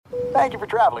Thank you for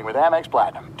traveling with Amex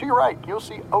Platinum. To your right, you'll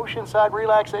see oceanside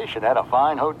relaxation at a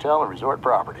fine hotel and resort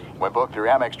property. When booked through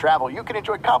Amex Travel, you can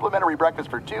enjoy complimentary breakfast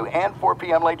for 2 and 4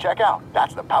 p.m. late checkout.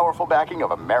 That's the powerful backing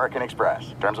of American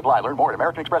Express. Terms apply. Learn more at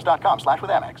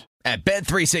americanexpress.com/withAmex. At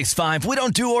Bet365, we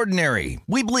don't do ordinary.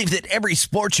 We believe that every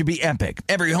sport should be epic.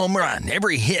 Every home run,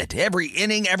 every hit, every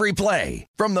inning, every play.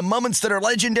 From the moments that are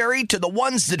legendary to the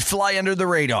ones that fly under the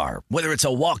radar. Whether it's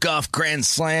a walk-off grand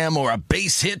slam or a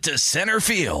base hit to center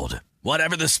field.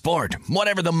 Whatever the sport,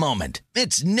 whatever the moment.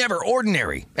 It's never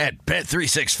ordinary at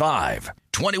Bet365.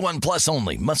 21 plus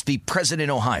only. Must be present in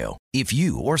Ohio. If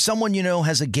you or someone you know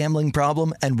has a gambling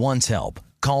problem and wants help,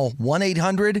 call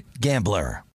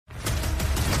 1-800-GAMBLER.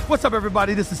 What's up,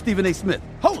 everybody? This is Stephen A. Smith,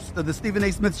 host of the Stephen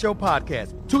A. Smith Show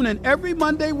podcast. Tune in every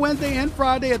Monday, Wednesday, and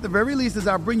Friday at the very least as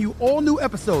I bring you all new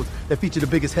episodes that feature the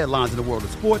biggest headlines in the world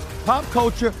of sports, pop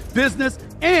culture, business,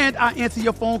 and I answer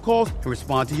your phone calls and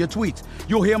respond to your tweets.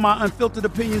 You'll hear my unfiltered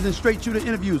opinions and straight-shooter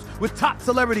interviews with top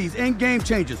celebrities and game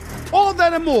changers. All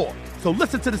that and more. So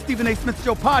listen to the Stephen A. Smith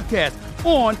Show podcast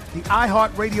on the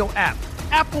iHeartRadio app,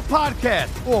 Apple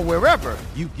Podcasts, or wherever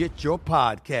you get your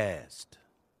podcast.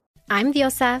 I'm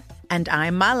Diosa. And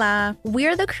I'm Mala.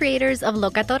 We're the creators of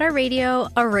Locatora Radio,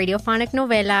 a radiophonic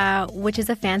novela, which is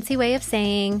a fancy way of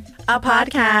saying a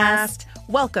podcast.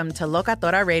 Welcome to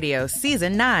Locatora Radio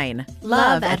Season 9.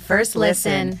 Love at First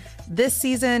Listen. This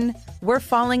season, we're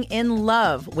falling in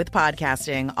love with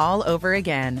podcasting all over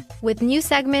again. With new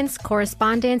segments,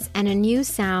 correspondence, and a new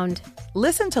sound.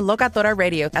 Listen to Locatora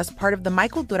Radio as part of the My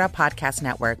Cultura Podcast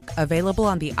Network. Available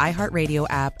on the iHeartRadio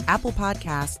app, Apple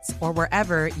Podcasts, or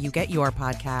wherever you get your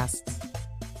podcasts.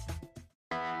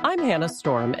 I'm Hannah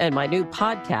Storm, and my new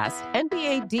podcast,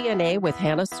 NBA DNA with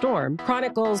Hannah Storm,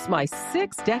 chronicles my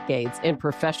 6 decades in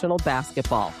professional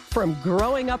basketball. From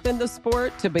growing up in the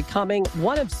sport to becoming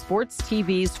one of sports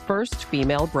TV's first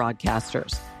female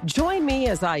broadcasters. Join me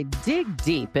as I dig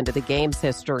deep into the game's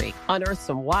history, unearth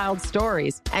some wild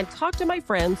stories, and talk to my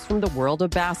friends from the world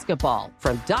of basketball,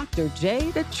 from Dr.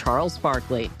 J to Charles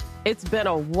Barkley. It's been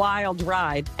a wild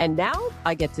ride, and now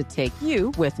I get to take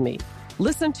you with me.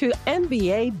 Listen to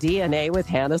NBA DNA with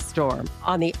Hannah Storm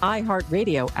on the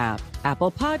iHeartRadio app,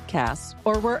 Apple Podcasts,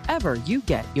 or wherever you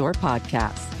get your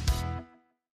podcasts.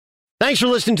 Thanks for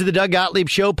listening to the Doug Gottlieb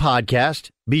Show podcast.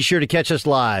 Be sure to catch us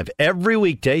live every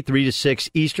weekday, 3 to 6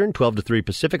 Eastern, 12 to 3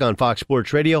 Pacific on Fox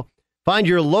Sports Radio. Find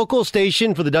your local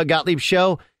station for the Doug Gottlieb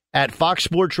Show at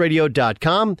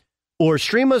foxsportsradio.com or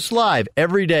stream us live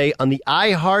every day on the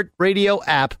iHeartRadio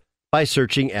app by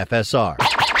searching FSR.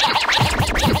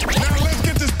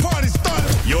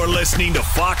 You're listening to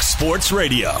Fox Sports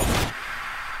Radio.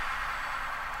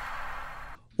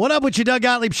 What up with your Doug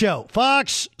Gottlieb Show?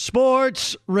 Fox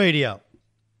Sports Radio.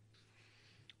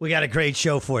 We got a great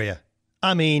show for you.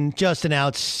 I mean, just an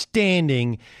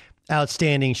outstanding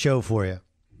show for you.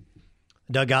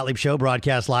 Doug Gottlieb Show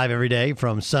broadcasts live every day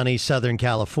from sunny Southern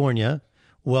California.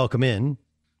 Welcome in.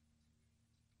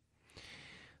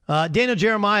 Daniel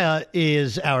Jeremiah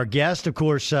is our guest. Of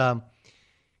course,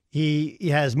 he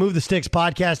has Move the Sticks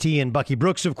podcast. He and Bucky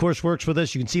Brooks, of course, works with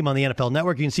us. You can see him on the NFL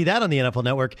Network. You can see that on the NFL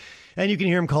Network. And you can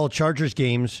hear him call Chargers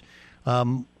games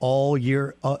all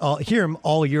year. Hear him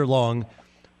all year long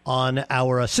on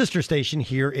our sister station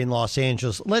here in Los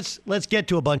Angeles. Let's get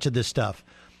to a bunch of this stuff.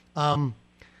 Let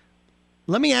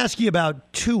me ask you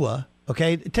about Tua,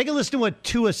 okay? Take a listen to what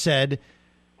Tua said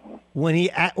when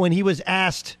he was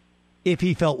asked if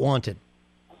he felt wanted.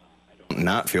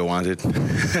 Not feel wanted.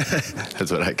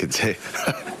 That's what I could say.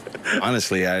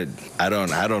 Honestly, I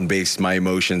don't base my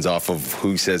emotions off of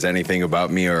who says anything about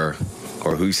me or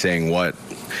who's saying what.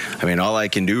 I mean, all I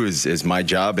can do is my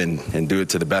job and do it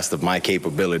to the best of my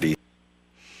capability.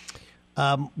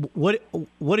 What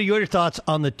are your thoughts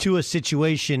on the Tua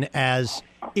situation, as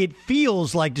it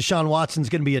feels like Deshaun Watson's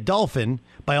going to be a Dolphin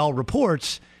by all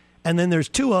reports, and then there's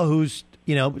Tua, who's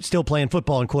still playing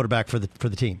football and quarterback for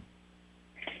the team?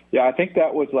 Yeah, I think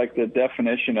that was like the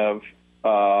definition of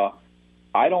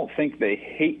I don't think they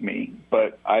hate me,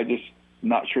 but I just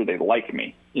not sure they like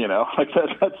me. Like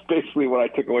that's basically what I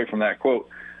took away from that quote.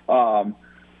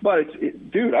 But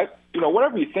dude,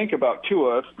 whatever you think about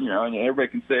Tua, and everybody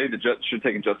can say the Jets should have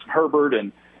taken Justin Herbert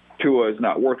and Tua is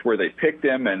not worth where they picked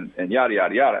him and yada,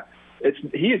 yada, yada.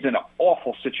 He is in an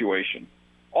awful situation.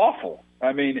 Awful.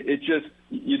 I mean,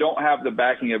 you don't have the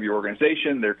backing of your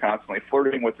organization. They're constantly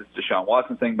flirting with this Deshaun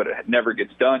Watson thing, but it never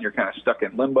gets done. You're kind of stuck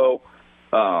in limbo.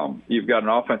 You've got an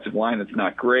offensive line that's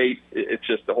not great. It's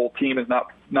just the whole team is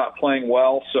not playing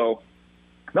well. So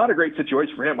not a great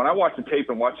situation for him. When I watched the tape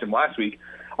and watched him last week,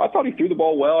 I thought he threw the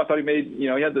ball well. I thought he made, he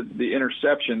had the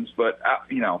interceptions, but,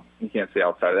 you can't say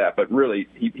outside of that. But really,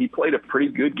 he played a pretty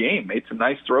good game, made some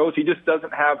nice throws. He just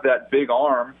doesn't have that big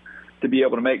arm to be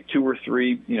able to make 2 or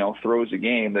 3, throws a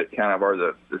game that kind of are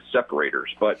the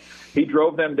separators. But he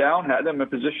drove them down, had them in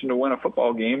position to win a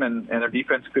football game, and their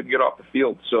defense couldn't get off the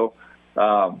field. So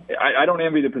I don't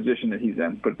envy the position that he's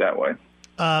in, put it that way.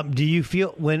 Do you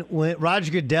feel when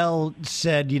Roger Goodell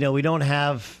said, we don't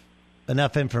have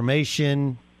enough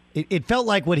information, it felt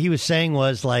like what he was saying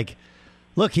was like,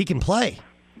 look, he can play.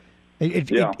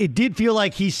 It did feel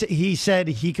like he said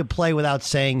he could play without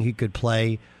saying he could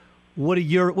play.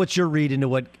 What's your read into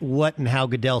what and how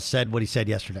Goodell said what he said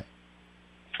yesterday?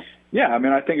 Yeah, I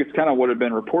mean, I think it's kind of what had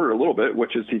been reported a little bit,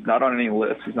 which is he's not on any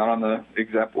list. He's not on the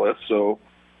exempt list. So,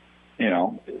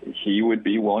 he would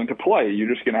be willing to play. You're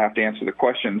just going to have to answer the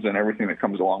questions and everything that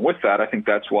comes along with that. I think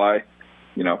that's why,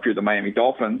 if you're the Miami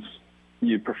Dolphins,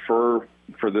 you prefer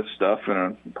for this stuff in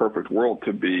a perfect world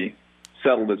to be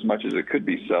settled as much as it could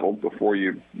be settled before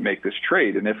you make this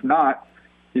trade. And if not,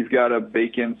 he's got to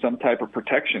bake in some type of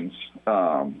protections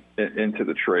into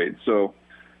the trade. So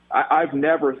I've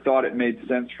never thought it made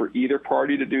sense for either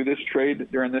party to do this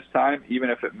trade during this time, even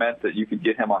if it meant that you could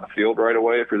get him on the field right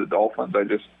away if you're the Dolphins.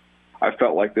 I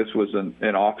felt like this was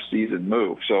an off-season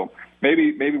move. So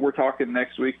maybe we're talking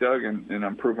next week, Doug, and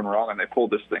I'm proven wrong and they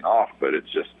pulled this thing off, but it's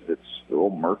a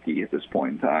little murky at this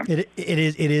point in time. It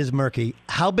is murky.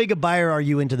 How big a buyer are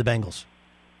you into the Bengals?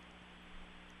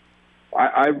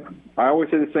 I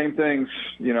always say the same things.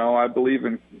 I believe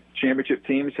in championship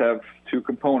teams have 2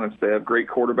 components. They have great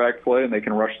quarterback play and they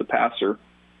can rush the passer.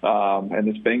 And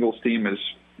this Bengals team is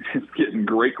getting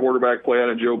great quarterback play out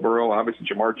of Joe Burrow. Obviously,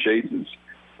 Jamar Chase is,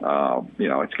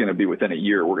 it's going to be within a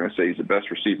year. We're going to say he's the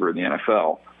best receiver in the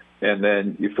NFL. And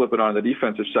then you flip it on the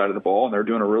defensive side of the ball, and they're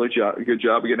doing a really good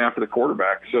job of getting after the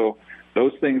quarterback. So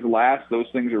those things last. Those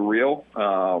things are real.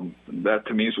 That,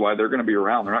 to me, is why they're going to be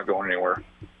around. They're not going anywhere.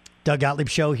 Doug Gottlieb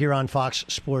Show here on Fox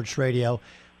Sports Radio.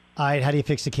 All right, how do you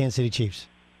fix the Kansas City Chiefs?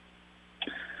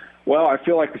 Well, I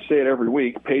feel like we say it every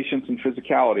week. Patience and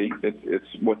physicality. It's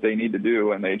what they need to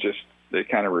do, and they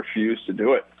kind of refuse to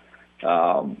do it.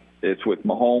 It's with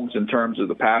Mahomes in terms of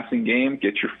the passing game.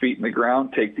 Get your feet in the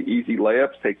ground. Take the easy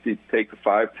layups. Take the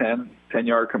 5,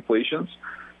 10-yard completions.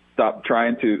 Stop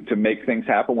trying to make things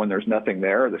happen when there's nothing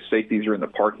there. The safeties are in the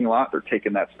parking lot. They're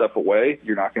taking that stuff away.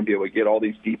 You're not going to be able to get all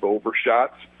these deep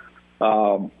overshots.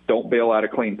 Don't bail out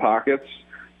of clean pockets.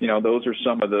 Those are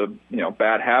some of the,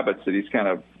 bad habits that he's kind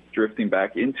of drifting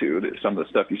back into, some of the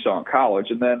stuff you saw in college.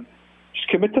 And then just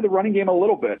commit to the running game a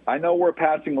little bit. I know we're a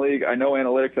passing league. I know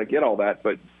analytics. I get all that.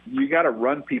 But you got to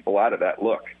run people out of that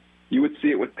look. You would see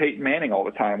it with Peyton Manning all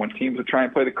the time when teams would try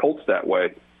and play the Colts that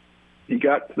way. He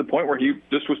got to the point where he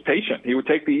just was patient. He would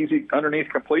take the easy underneath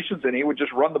completions and he would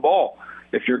just run the ball.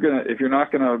 If you're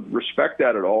not gonna respect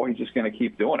that at all, he's just gonna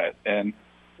keep doing it. And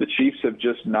the Chiefs have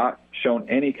just not shown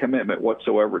any commitment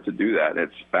whatsoever to do that.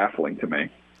 It's baffling to me.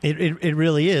 It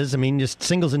really is. I mean, just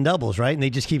singles and doubles, right? And they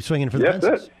just keep swinging for the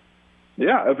fences.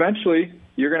 Yeah, eventually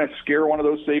you're going to scare one of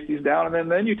those safeties down,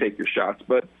 and then you take your shots.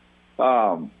 But,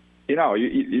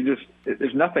 you just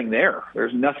there's nothing there.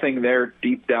 There's nothing there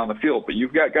deep down the field. But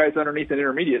you've got guys underneath and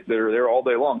intermediate that are there all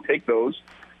day long. Take those.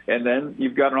 And then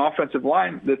you've got an offensive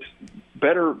line that's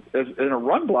better in a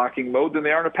run-blocking mode than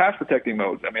they are in a pass-protecting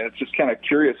mode. I mean, it's just kind of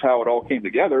curious how it all came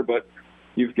together, but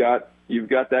you've got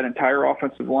that entire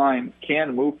offensive line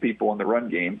can move people in the run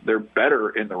game. They're better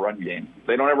in the run game.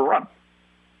 They don't ever run.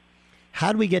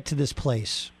 How do we get to this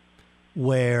place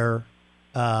where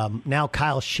now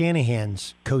Kyle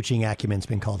Shanahan's coaching acumen's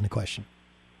been called into question?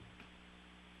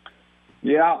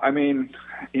 Yeah, I mean,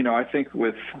 I think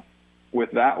with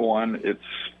that one,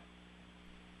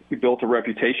 he built a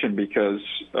reputation because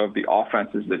of the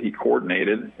offenses that he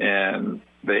coordinated, and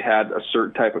they had a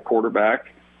certain type of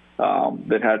quarterback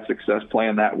that had success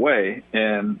playing that way.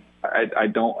 And I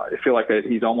feel like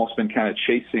he's almost been kind of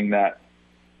chasing that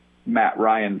Matt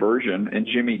Ryan version, and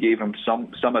Jimmy gave him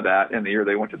some of that in the year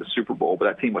they went to the Super Bowl. But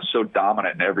that team was so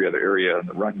dominant in every other area in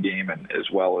the run game and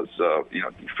as well as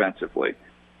defensively.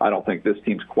 I don't think this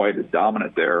team's quite as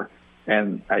dominant there.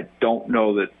 And I don't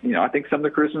know that, I think some of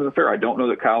the criticisms are fair. I don't know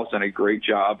that Kyle's done a great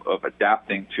job of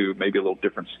adapting to maybe a little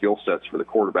different skill sets for the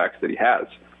quarterbacks that he has.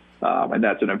 And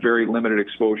that's in a very limited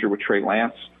exposure with Trey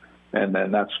Lance. And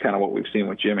then that's kind of what we've seen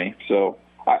with Jimmy. So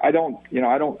I don't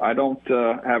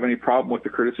have any problem with the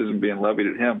criticism being levied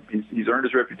at him. He's earned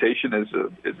his reputation as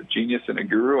a genius and a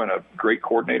guru and a great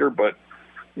coordinator. But,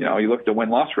 you look at the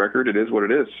win-loss record, it is what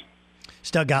it is. It's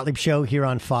Doug Gottlieb Show here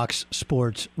on Fox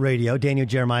Sports Radio. Daniel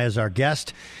Jeremiah is our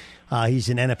guest. He's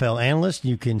an NFL analyst.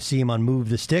 You can see him on Move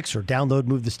the Sticks or download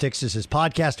Move the Sticks as his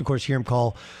podcast. Of course, hear him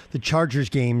call the Chargers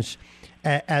games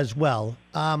as well.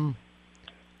 We're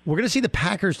going to see the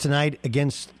Packers tonight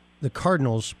against the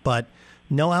Cardinals, but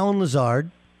no Allen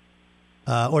Lazard.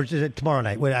 Or is it tomorrow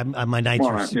night? Wait, my nights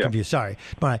are confused. Sorry.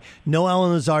 Tomorrow night. No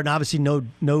Allen Lazard, and obviously no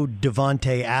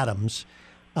Devontae Adams.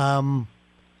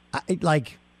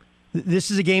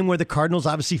 This is a game where the Cardinals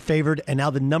obviously favored, and now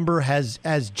the number has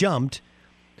jumped.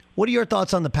 What are your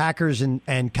thoughts on the Packers and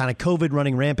kind of COVID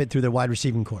running rampant through their wide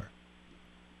receiving core?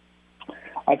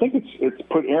 I think it's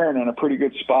put Aaron in a pretty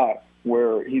good spot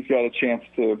where he's got a chance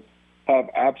to have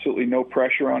absolutely no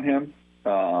pressure on him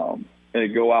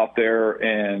and go out there,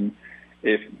 and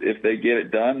if they get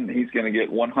it done, he's going to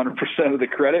get 100% of the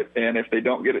credit, and if they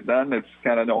don't get it done, it's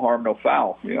kind of no harm, no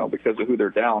foul, because of who they're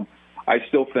down. I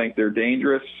still think they're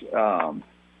dangerous.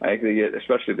 I think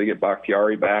especially if they get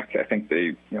Bakhtiari back, I think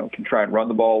they, can try and run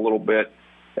the ball a little bit.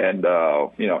 And,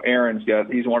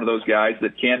 he's one of those guys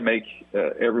that can make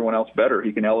everyone else better.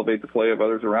 He can elevate the play of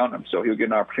others around him. So he'll get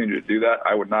an opportunity to do that.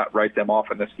 I would not write them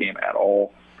off in this game at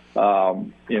all.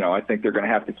 I think they're going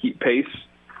to have to keep pace.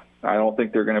 I don't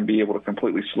think they're going to be able to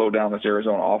completely slow down this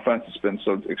Arizona offense. It's been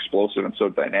so explosive and so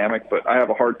dynamic, but I have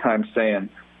a hard time saying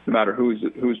no matter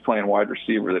who's playing wide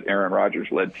receiver that Aaron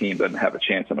Rodgers-led team doesn't have a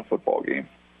chance in a football game.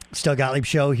 Still Gottlieb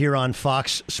Show here on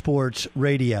Fox Sports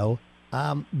Radio.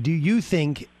 Do you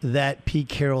think that Pete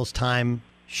Carroll's time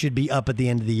should be up at the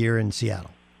end of the year in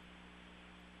Seattle?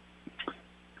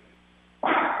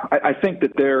 I think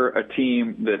that they're a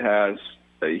team that has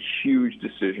a huge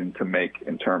decision to make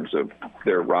in terms of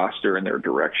their roster and their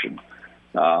direction.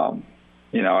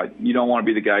 You don't want to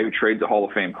be the guy who trades a Hall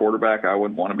of Fame quarterback. I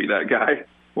wouldn't want to be that guy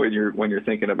when you're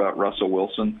thinking about Russell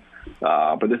Wilson.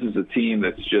 But this is a team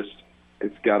that's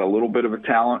it's got a little bit of a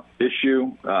talent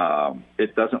issue.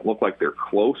 It doesn't look like they're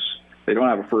close. They don't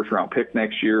have a first-round pick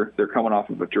next year. They're coming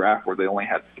off of a draft where they only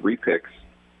had 3 picks,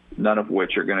 none of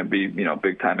which are going to be,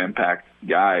 big-time impact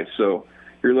guys. So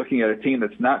you're looking at a team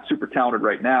that's not super talented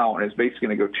right now and is basically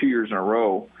going to go 2 years in a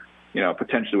row,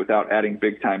 potentially without adding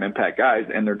big-time impact guys.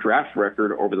 And their draft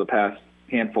record over the past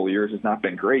handful of years has not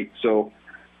been great. So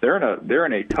they're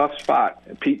in a tough spot.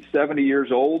 Pete's 70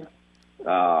 years old.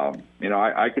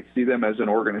 I could see them as an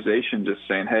organization just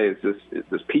saying, hey,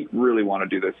 does Pete really want to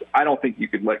do this? I don't think you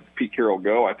could let Pete Carroll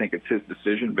go. I think it's his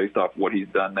decision based off what he's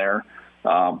done there.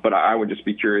 But I would just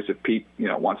be curious if Pete,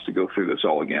 wants to go through this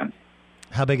all again.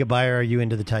 How big a buyer are you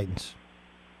into the Titans?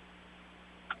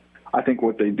 I think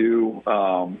what they do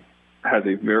has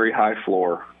a very high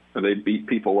floor. They beat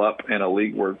people up in a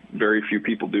league where very few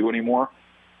people do anymore.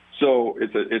 So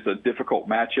it's a difficult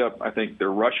matchup. I think they're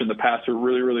rushing the passer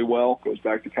really, really well. Goes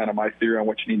back to kind of my theory on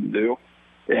what you need to do.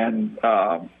 And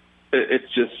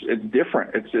it's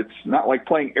different. It's not like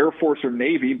playing Air Force or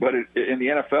Navy, but in the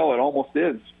NFL it almost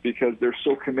is because they're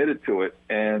so committed to it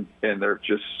and they're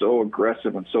just so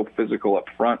aggressive and so physical up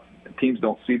front. And teams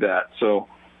don't see that. So,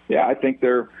 yeah, I think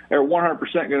they're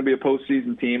 100% going to be a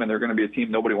postseason team, and they're going to be a team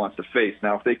nobody wants to face.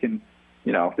 Now, if they can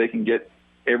get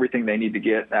everything they need to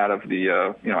get out of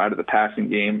the passing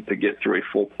game to get through a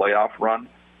full playoff run,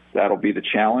 that'll be the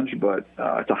challenge. But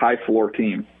it's a high floor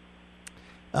team.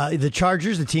 The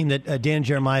Chargers, the team that Dan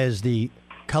Jeremiah is the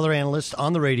color analyst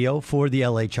on the radio for the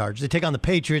LA Chargers. They take on the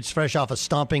Patriots fresh off a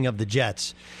stomping of the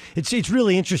Jets. It's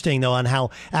really interesting, though, on how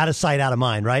out of sight, out of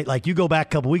mind, right? Like you go back a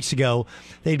couple weeks ago,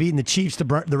 they'd beaten the Chiefs, the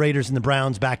Raiders, and the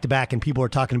Browns back-to-back, and people were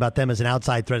talking about them as an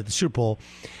outside threat at the Super Bowl.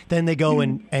 Then they go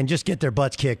and just get their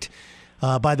butts kicked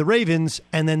by the Ravens,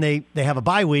 and then they have a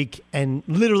bye week, and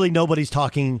literally nobody's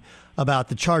talking about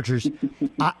the Chargers.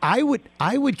 I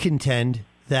would contend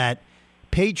that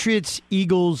Patriots,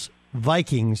 Eagles,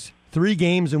 Vikings, 3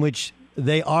 games in which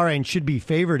they are and should be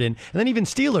favored in, and then even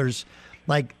Steelers,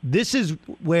 like this is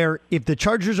where if the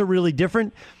Chargers are really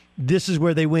different, this is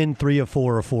where they win 3 of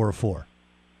 4 or 4 of 4.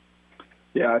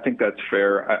 Yeah, I think that's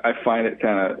fair. I find it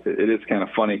is kind of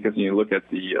funny because when you look at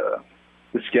the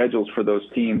schedules for those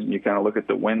teams and you kind of look at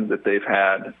the wins that they've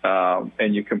had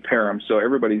and you compare them. So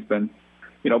everybody's been,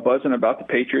 buzzing about the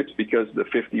Patriots because of the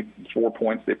 54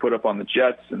 points they put up on the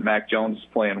Jets and Mac Jones is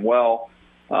playing well.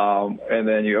 And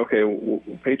then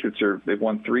Patriots they've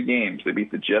won 3 games. They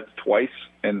beat the Jets twice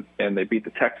and they beat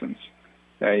the Texans.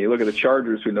 And you look at the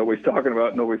Chargers, who nobody's talking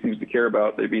about, nobody seems to care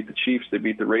about. They beat the Chiefs, they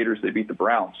beat the Raiders, they beat the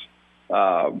Browns.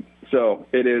 So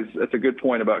it's a good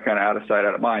point about kind of out of sight,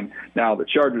 out of mind. Now the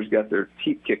Chargers got their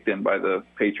teeth kicked in by the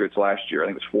Patriots last year. I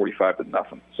think it was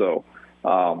 45-0. So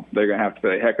they're going to have to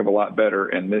play a heck of a lot better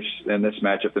in this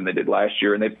matchup than they did last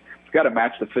year. And they've got to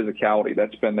match the physicality.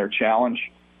 That's been their challenge.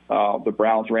 The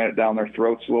Browns ran it down their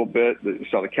throats a little bit. You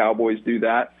saw the Cowboys do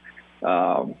that.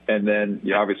 And then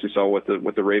you obviously saw what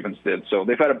the Ravens did. So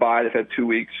they've had a bye. They've had 2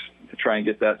 weeks to try and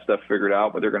get that stuff figured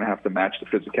out, but they're going to have to match the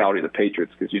physicality of the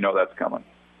Patriots because that's coming.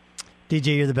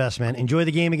 DJ, you're the best, man. Enjoy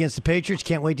the game against the Patriots.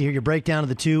 Can't wait to hear your breakdown of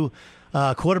the two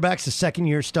quarterbacks, the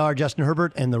second-year star Justin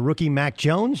Herbert and the rookie Mac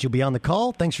Jones. You'll be on the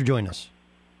call. Thanks for joining us.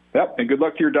 Yep, and good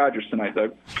luck to your Dodgers tonight,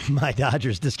 Doug. My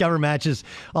Dodgers. Discover matches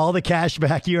all the cash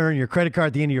back you earn your credit card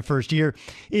at the end of your first year.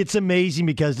 It's amazing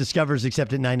because Discover is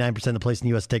accepted 99% of the place in the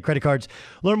U.S. to take credit cards.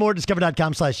 Learn more at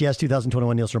discover.com/yes.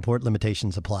 2021 Nielsen Report.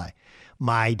 Limitations apply.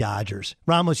 My Dodgers.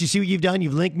 Ramos, you see what you've done?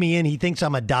 You've linked me in. He thinks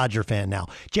I'm a Dodger fan now.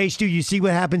 Jay Stu, you see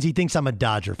what happens? He thinks I'm a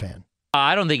Dodger fan.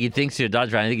 I don't think he thinks you're a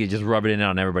Dodger fan. I think you just rub it in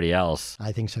on everybody else.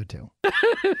 I think so, too.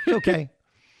 Okay.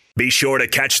 Be sure to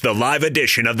catch the live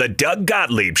edition of the Doug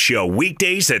Gottlieb Show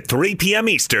weekdays at 3 p.m.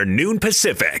 Eastern, noon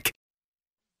Pacific.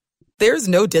 There's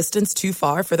no distance too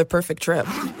far for the perfect trip.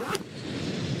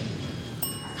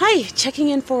 Hi, checking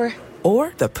in for...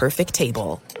 Or the perfect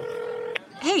table.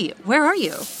 Hey, where are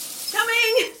you?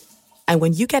 Coming! And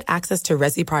when you get access to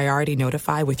Resi Priority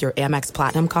Notify with your Amex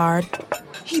Platinum card...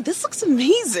 Hey, this looks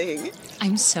amazing.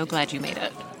 I'm so glad you made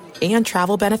it. And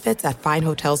travel benefits at fine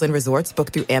hotels and resorts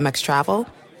booked through Amex Travel...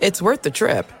 It's worth the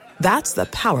trip. That's the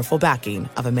powerful backing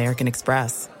of American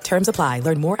Express. Terms apply.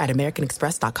 Learn more at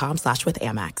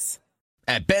americanexpress.com/withAmex.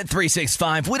 At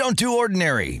Bet365, we don't do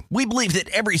ordinary. We believe that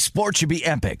every sport should be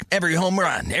epic. Every home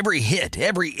run, every hit,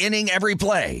 every inning, every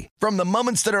play. From the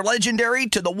moments that are legendary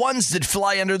to the ones that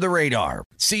fly under the radar.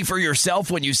 See for yourself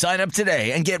when you sign up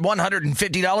today and get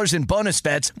 $150 in bonus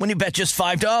bets when you bet just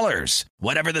 $5.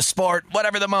 Whatever the sport,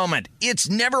 whatever the moment, it's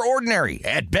never ordinary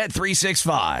at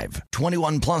Bet365.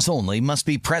 21 plus only. Must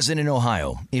be present in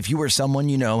Ohio. If you or someone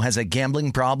you know has a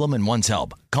gambling problem and wants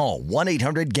help, call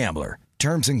 1-800-GAMBLER.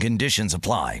 Terms and conditions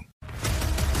apply.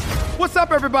 What's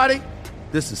up, everybody?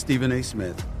 This is Stephen A.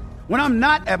 Smith. When I'm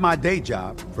not at my day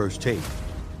job, First Take,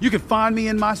 you can find me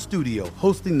in my studio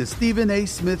hosting the Stephen A.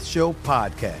 Smith Show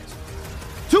podcast.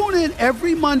 Tune in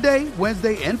every Monday,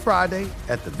 Wednesday, and Friday,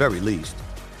 at the very least,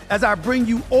 as I bring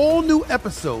you all new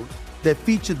episodes that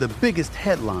feature the biggest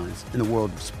headlines in the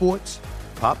world of sports,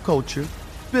 pop culture,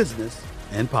 business,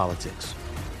 and politics.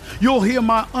 You'll hear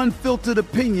my unfiltered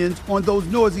opinions on those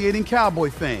nauseating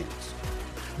Cowboy fans,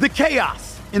 the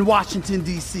chaos in Washington,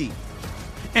 D.C.,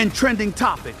 and trending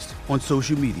topics on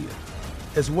social media,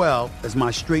 as well as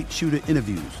my straight shooter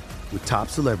interviews with top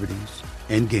celebrities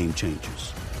and game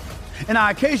changers. And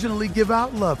I occasionally give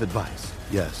out love advice.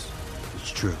 Yes,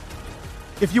 it's true.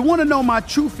 If you want to know my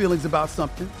true feelings about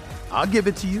something, I'll give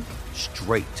it to you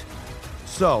straight.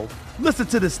 So listen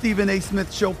to the Stephen A.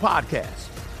 Smith Show podcast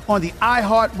on the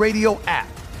iHeartRadio app,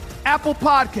 Apple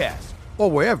Podcasts,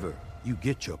 or wherever you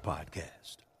get your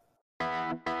podcast.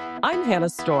 I'm Hannah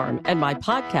Storm, and my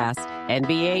podcast,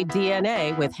 NBA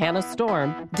DNA with Hannah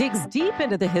Storm, digs deep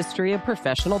into the history of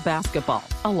professional basketball,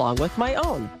 along with my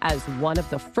own, as one of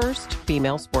the first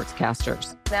female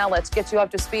sportscasters. Now let's get you up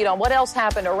to speed on what else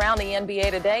happened around the NBA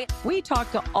today. We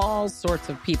talk to all sorts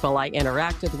of people I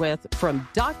interacted with, from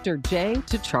Dr. J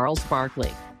to Charles Barkley,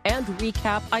 and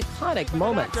recap iconic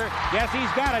moments. Yes,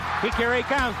 he's got it. Here he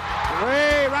comes.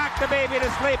 Way rock the baby to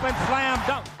sleep and slam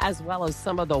dunk. As well as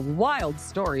some of the wild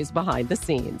stories behind the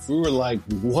scenes. We were like,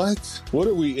 what? What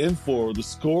are we in for? The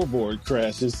scoreboard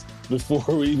crashes before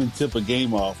we even tip a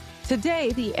game off.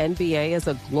 Today, the NBA is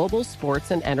a global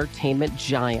sports and entertainment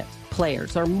giant.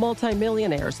 Players are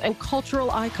multimillionaires and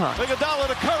cultural icons. Iguodala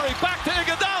to Curry, back to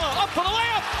Iguodala, up for the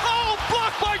layup. Oh,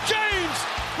 blocked by James.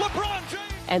 LeBron James.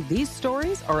 And these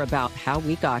stories are about how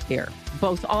we got here,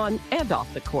 both on and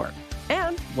off the court.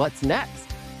 And what's next?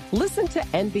 Listen to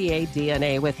NBA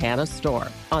DNA with Hannah Storm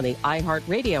on the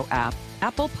iHeartRadio app,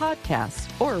 Apple Podcasts,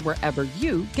 or wherever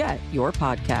you get your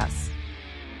podcasts.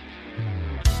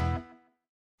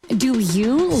 Do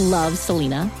you love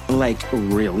Selena? Like,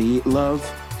 really love?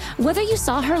 Whether you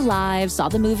saw her live, saw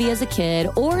the movie as a kid,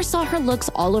 or saw her looks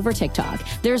all over TikTok,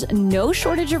 there's no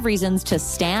shortage of reasons to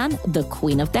stan the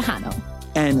Queen of Tejano.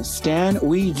 And Stan,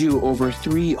 we do over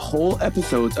 3 whole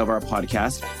episodes of our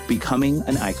podcast, Becoming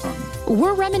an Icon.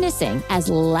 We're reminiscing as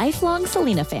lifelong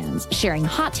Selena fans, sharing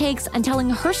hot takes and telling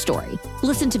her story.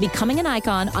 Listen to Becoming an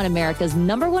Icon on America's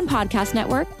 #1 podcast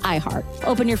network, iHeart.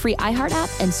 Open your free iHeart app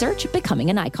and search Becoming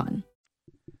an Icon.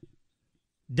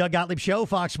 Doug Gottlieb Show,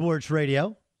 Fox Sports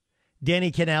Radio.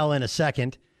 Danny Cannell in a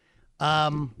second.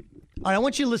 All right, I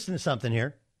want you to listen to something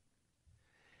here.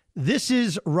 This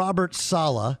is Robert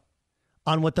Saleh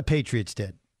on what the Patriots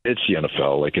did. It's the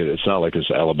NFL. Like, it's not like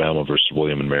it's Alabama versus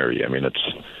William and Mary. I mean, it's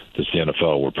the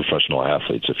NFL. We're professional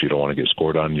athletes. If you don't want to get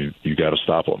scored on, you got to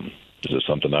stop them. Is it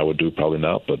something I would do? Probably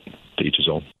not, but to each his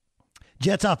own.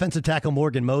 Jets offensive tackle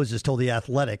Morgan Moses told The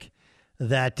Athletic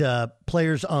that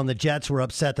players on the Jets were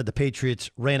upset that the Patriots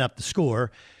ran up the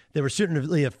score. There were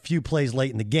certainly a few plays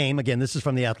late in the game. Again, this is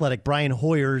from The Athletic. Brian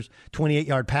Hoyer's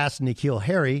 28-yard pass to N'Keal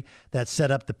Harry that set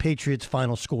up the Patriots'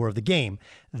 final score of the game.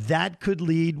 That could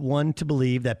lead one to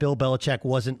believe that Bill Belichick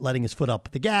wasn't letting his foot up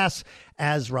the gas.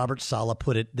 As Robert Saleh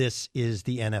put it, this is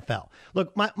the NFL.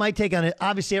 Look, my take on it,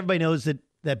 obviously everybody knows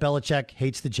that Belichick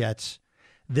hates the Jets.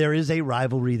 There is a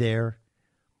rivalry there.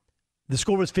 The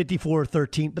score was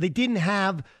 54-13, but they didn't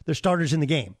have their starters in the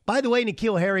game. By the way,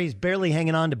 N'Keal Harry is barely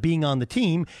hanging on to being on the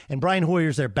team, and Brian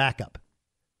Hoyer's their backup.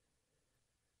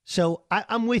 So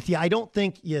I'm with you. I don't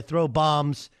think you throw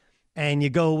bombs and you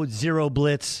go with zero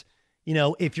blitz,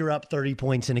 if you're up 30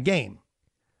 points in a game.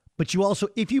 But you also,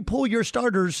 if you pull your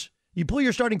starters, you pull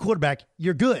your starting quarterback,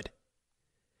 you're good.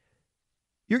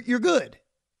 You're good.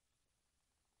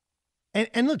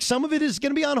 And look, some of it is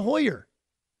going to be on Hoyer.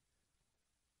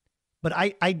 But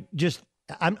I'm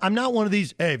not one of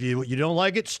these, hey, if you don't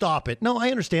like it, stop it. No,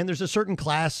 I understand there's a certain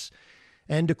class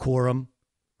and decorum,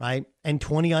 right? And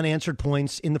 20 unanswered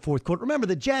points in the fourth quarter. Remember,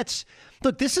 the Jets,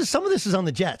 look, some of this is on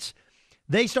the Jets.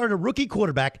 They started a rookie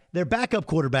quarterback. Their backup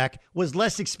quarterback was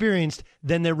less experienced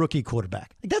than their rookie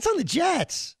quarterback. That's on the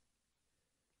Jets.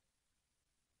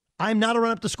 I'm not a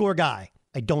run-up-the-score guy.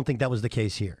 I don't think that was the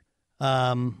case here.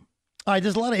 All right,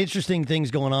 there's a lot of interesting things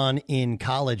going on in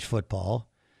college football.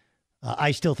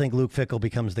 I still think Luke Fickell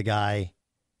becomes the guy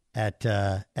at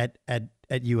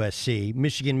USC.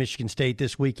 Michigan State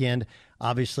this weekend.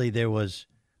 Obviously, there was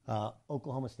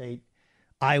Oklahoma State,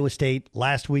 Iowa State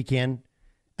last weekend,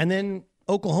 and then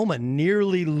Oklahoma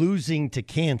nearly losing to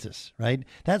Kansas, right?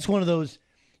 That's one of those,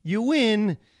 you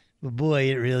win, but boy,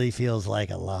 it really feels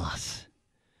like a loss.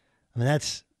 I mean, I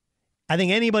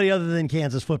think anybody other than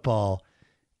Kansas football,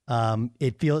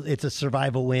 it's a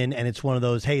survival win, and it's one of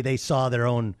those, hey, they saw their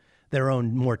own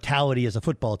mortality as a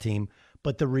football team.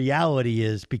 But the reality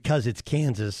is, because it's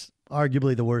Kansas,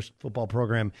 arguably the worst football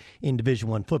program in Division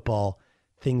I football,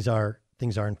 things are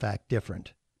in fact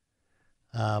different.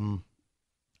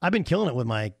 I've been killing it with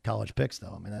my college picks,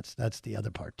 though. I mean, that's the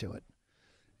other part to it.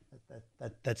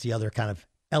 That's the other kind of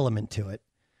element to it.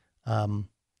 I'm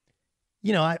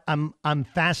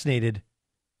fascinated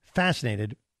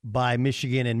by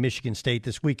Michigan and Michigan State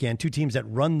this weekend. Two teams that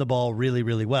run the ball really,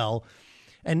 really well.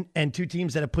 And two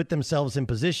teams that have put themselves in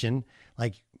position,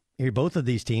 like both of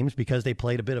these teams, because they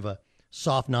played a bit of a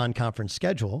soft non-conference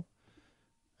schedule.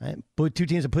 Right? But two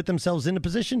teams have put themselves in a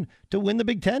position to win the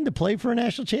Big Ten, to play for a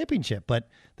national championship. But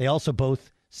they also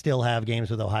both still have games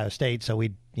with Ohio State, so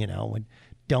we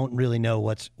don't really know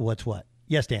what's what.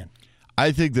 Yes, Dan?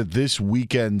 I think that this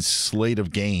weekend's slate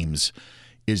of games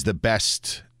is the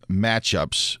best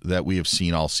matchups that we have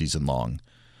seen all season long.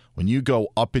 When you go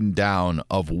up and down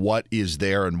of what is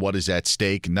there and what is at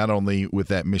stake, not only with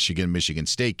that Michigan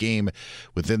State game,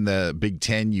 within the Big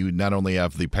Ten, you not only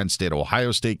have the Penn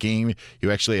State-Ohio State game, you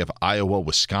actually have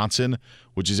Iowa-Wisconsin,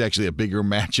 which is actually a bigger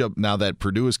matchup now that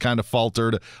Purdue has kind of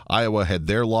faltered. Iowa had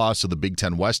their loss, so the Big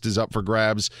Ten West is up for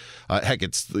grabs. Heck,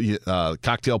 it's the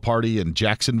cocktail party in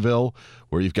Jacksonville,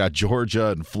 where you've got Georgia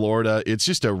and Florida. It's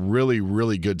just a really,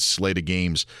 really good slate of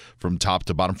games from top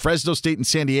to bottom. Fresno State and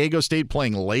San Diego State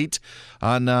playing late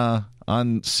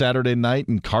on Saturday night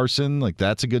in Carson. Like,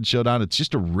 that's a good showdown. It's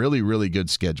just a really, really good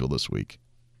schedule this week.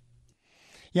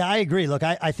 Yeah, I agree. Look,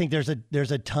 I think there's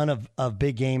a ton of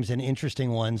big games and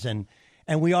interesting ones, and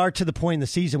we are to the point in the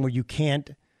season where you can't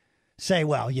say,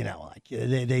 well,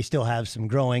 they still have some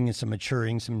growing and some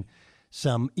maturing,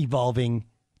 some evolving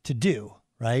to do,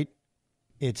 right?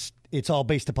 It's all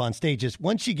based upon stages.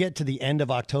 Once you get to the end of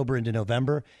October into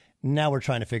November, now we're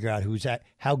trying to figure out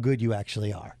how good you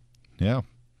actually are. Yeah.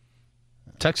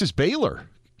 Texas Baylor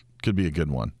could be a good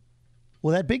one.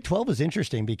 Well, that Big 12 is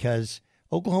interesting because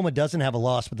Oklahoma doesn't have a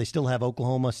loss, but they still have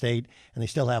Oklahoma State and they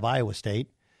still have Iowa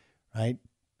State, right?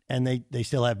 And they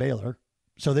still have Baylor.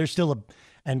 So they're still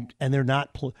and they're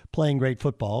not playing great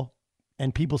football.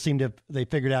 And people they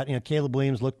figured out, Caleb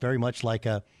Williams looked very much like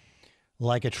a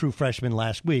true freshman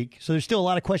last week. So there's still a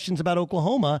lot of questions about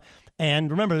Oklahoma.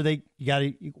 And remember,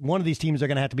 one of these teams are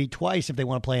going to have to beat twice if they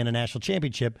want to play in a national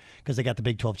championship, because they got the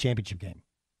Big 12 championship game.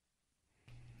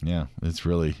 Yeah, it's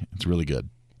really good.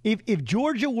 If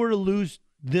Georgia were to lose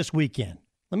this weekend,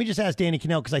 let me just ask Danny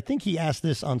Cannell, because I think he asked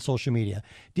this on social media.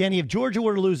 Danny, if Georgia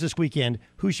were to lose this weekend,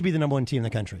 who should be the number one team in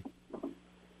the country?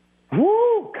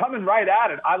 Woo! Coming right at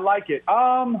it. I like it.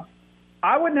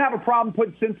 I wouldn't have a problem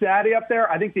putting Cincinnati up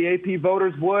there. I think the AP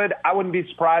voters would. I wouldn't be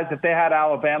surprised if they had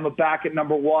Alabama back at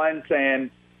number one,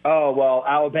 saying, oh, well,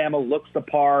 Alabama looks the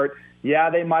part. Yeah,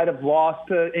 they might have lost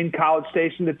in College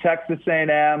Station to Texas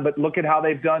A&M, but look at how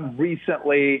they've done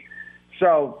recently.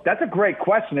 So that's a great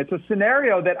question. It's a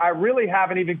scenario that I really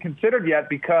haven't even considered yet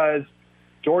because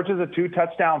Georgia's a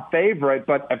 2-touchdown favorite.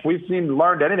 But if we've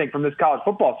learned anything from this college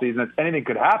football season, it's anything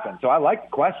could happen. So I like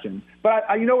the question. But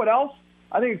you know what else?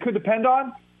 I think it could depend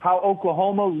on how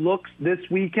Oklahoma looks this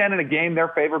weekend in a game they're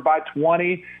favored by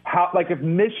 20. If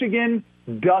Michigan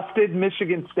dusted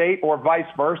Michigan State or vice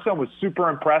versa was super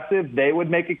impressive, they would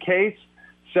make a case.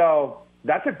 So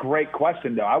that's a great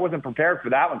question, though. I wasn't prepared for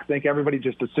that one because I think everybody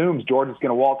just assumes Georgia's going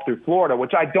to walk through Florida,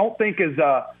 which I don't think is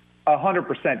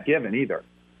 100% given either.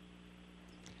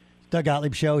 Doug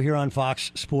Gottlieb Show here on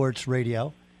Fox Sports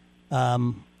Radio.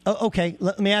 Okay,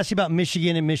 let me ask you about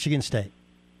Michigan and Michigan State.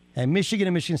 And Michigan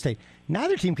and Michigan State.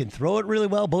 Neither team can throw it really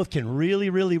well. Both can really,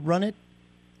 really run it.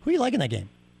 Who are you liking that game?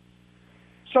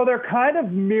 So they're kind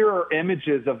of mirror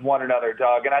images of one another,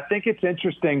 Doug. And I think it's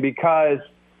interesting because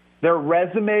their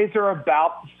resumes are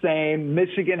about the same.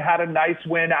 Michigan had a nice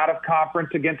win out of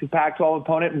conference against a Pac-12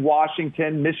 opponent in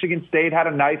Washington. Michigan State had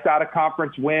a nice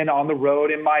out-of-conference win on the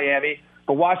road in Miami.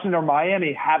 But Washington or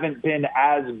Miami haven't been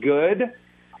as good.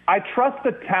 I trust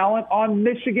the talent on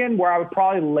Michigan, where I would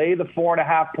probably lay the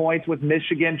 4.5 points with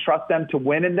Michigan, trust them to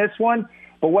win in this one.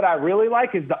 But what I really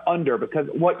like is the under, because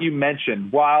what you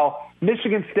mentioned, while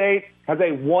Michigan State has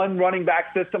a one running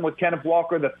back system with Kenneth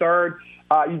Walker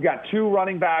III, you've got two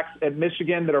running backs at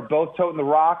Michigan that are both toting the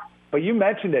rock. But you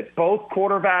mentioned it. Both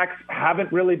quarterbacks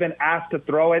haven't really been asked to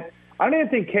throw it. I don't even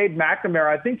think Cade McNamara,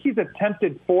 I think he's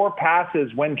attempted 4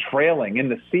 passes when trailing in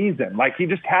the season. Like, he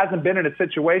just hasn't been in a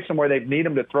situation where they need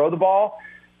him to throw the ball.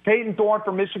 Peyton Thorne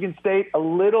for Michigan State, a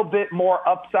little bit more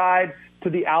upside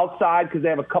to the outside because they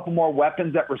have a couple more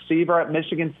weapons at receiver at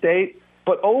Michigan State.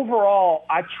 But overall,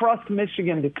 I trust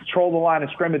Michigan to control the line of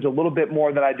scrimmage a little bit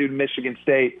more than I do Michigan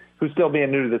State, who's still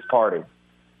being new to this party.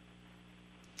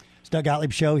 It's Doug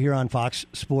Gottlieb Show here on Fox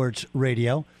Sports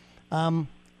Radio.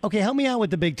 Okay, help me out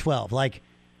with the Big 12. Like,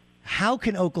 how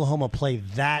can Oklahoma play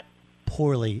that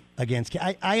poorly against?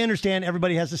 I understand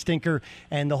everybody has a stinker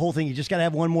and the whole thing. You just got to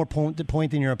have one more point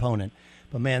than your opponent.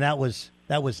 But, man, that was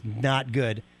not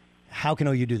good. How can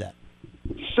OU do that?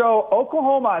 So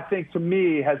Oklahoma, I think, to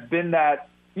me, has been that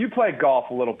you play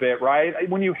golf a little bit, right?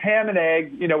 When you ham and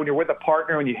egg, when you're with a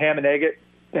partner and you ham and egg it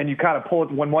and you kind of pull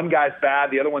it when one guy's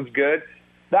bad, the other one's good.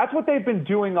 That's what they've been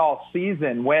doing all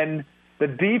season. When the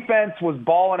defense was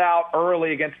balling out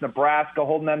early against Nebraska,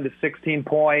 holding them to 16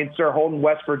 points, or holding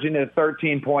West Virginia to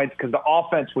 13 points because the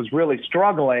offense was really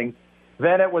struggling.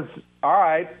 Then it was, all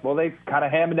right, well, they kind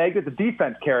of ham and egged it. The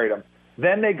defense carried them.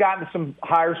 Then they got into some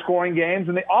higher scoring games,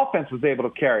 and the offense was able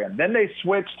to carry them. Then they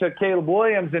switched to Caleb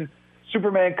Williams, and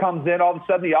Superman comes in. All of a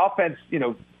sudden, the offense,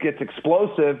 gets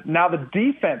explosive. Now the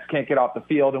defense can't get off the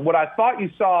field. And what I thought you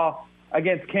saw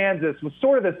against Kansas was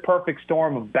sort of this perfect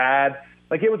storm of bad.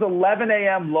 Like, it was 11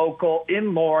 a.m. local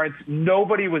in Lawrence.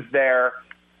 Nobody was there.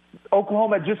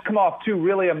 Oklahoma had just come off 2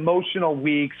 really emotional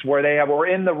weeks where they were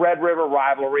in the Red River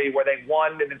rivalry, where they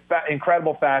won in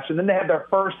incredible fashion. Then they had their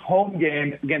first home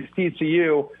game against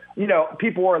TCU.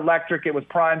 People were electric. It was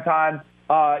prime time,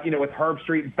 with Herb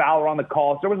Street and Fowler on the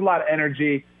call. So there was a lot of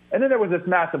energy. And then there was this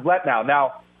massive letdown.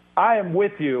 Now, I am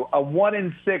with you. A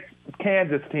 1-6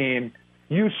 Kansas team,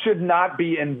 you should not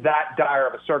be in that dire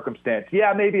of a circumstance.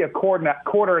 Yeah, maybe a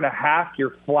quarter and a half,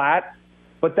 you're flat.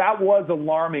 But that was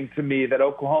alarming to me that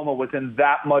Oklahoma was in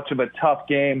that much of a tough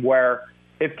game where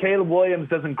if Caleb Williams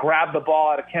doesn't grab the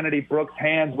ball out of Kennedy Brooks'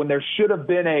 hands when there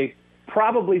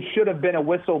probably should have been a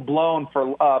whistle blown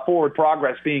for forward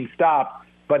progress being stopped,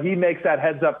 but he makes that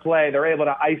heads-up play, they're able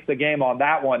to ice the game on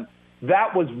that one.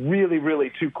 That was really,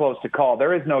 really too close to call.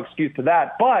 There is no excuse to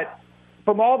that. But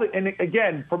from all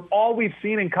we've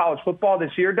seen in college football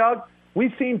this year, Doug,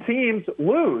 we've seen teams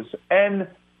lose. And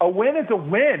a win is a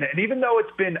win. And even though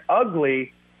it's been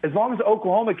ugly, as long as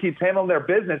Oklahoma keeps handling their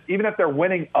business, even if they're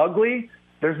winning ugly,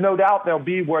 there's no doubt they'll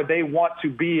be where they want to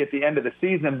be at the end of the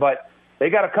season. But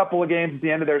they got a couple of games at the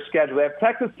end of their schedule. They have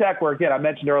Texas Tech, where, again, I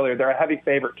mentioned earlier, they're a heavy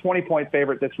favorite, 20-point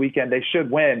favorite this weekend. They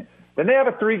should win. Then they have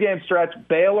a 3-game stretch,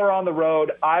 Baylor on the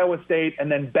road, Iowa State,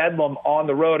 and then Bedlam on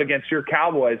the road against your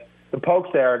Cowboys. The Pokes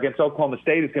there against Oklahoma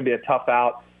State is going to be a tough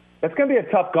out. That's going to be a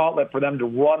tough gauntlet for them to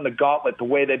run the gauntlet the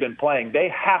way they've been playing. They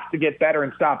have to get better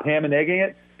and stop ham and egging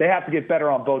it. They have to get better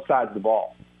on both sides of the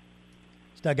ball.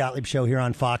 It's Doug Gottlieb Show here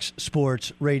on Fox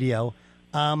Sports Radio.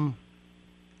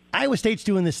 Iowa State's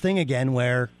doing this thing again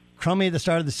where crummy at the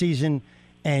start of the season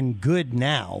and good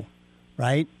now,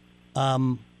 right?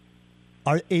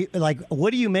 What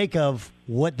do you make of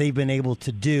what they've been able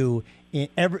to do in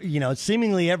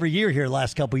seemingly every year here the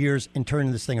last couple of years in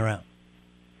turning this thing around?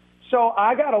 So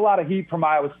I got a lot of heat from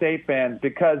Iowa State fans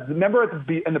because remember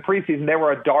in the preseason they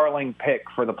were a darling pick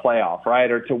for the playoff,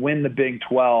 right, or to win the Big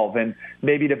 12 and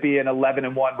maybe to be an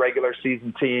 11-1 regular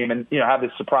season team and have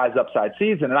this surprise upside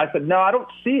season. And I said, no, I don't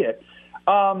see it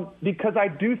because I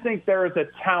do think there is a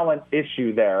talent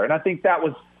issue there, and I think that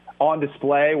was on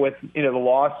display with the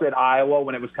loss at Iowa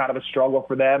when it was kind of a struggle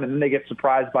for them, and then they get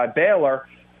surprised by Baylor.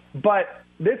 But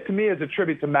this, to me, is a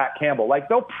tribute to Matt Campbell. Like,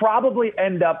 they'll probably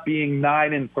end up being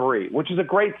 9-3, which is a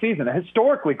great season, a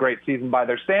historically great season by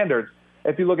their standards.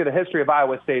 If you look at the history of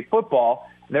Iowa State football,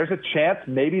 there's a chance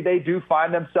maybe they do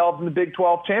find themselves in the Big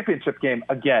 12 championship game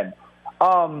again.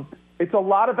 It's a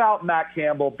lot about Matt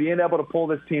Campbell being able to pull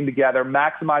this team together,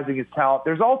 maximizing his talent.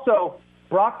 There's also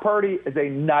Brock Purdy is a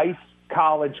nice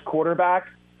college quarterback,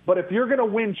 but if you're going to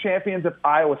win champions at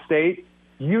Iowa State,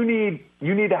 you need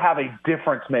to have a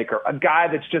difference maker, a guy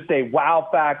that's just a wow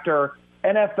factor,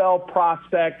 NFL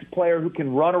prospect, player who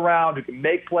can run around, who can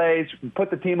make plays, who can put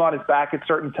the team on his back at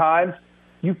certain times.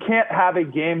 You can't have a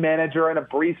game manager and a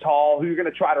Breece Hall who you're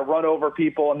going to try to run over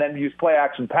people and then use play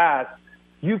action pass.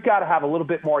 You've got to have a little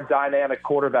bit more dynamic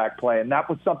quarterback play, and that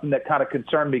was something that kind of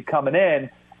concerned me coming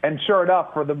in. And sure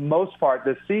enough, for the most part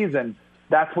this season,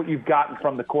 that's what you've gotten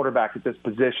from the quarterback at this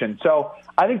position. So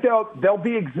I think they'll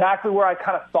be exactly where I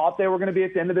kind of thought they were going to be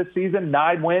at the end of this season.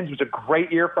 9 wins was a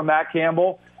great year for Matt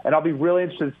Campbell, and I'll be really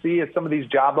interested to see if some of these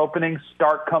job openings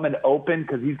start coming open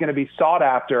because he's going to be sought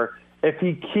after. If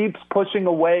he keeps pushing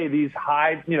away these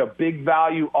high, big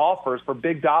value offers for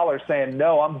big dollars saying,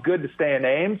 no, I'm good to stay in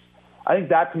Ames, I think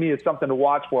that to me is something to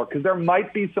watch for because there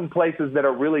might be some places that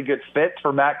are really good fits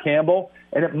for Matt Campbell,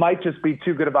 and it might just be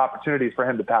too good of opportunities for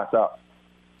him to pass up.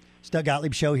 It's Doug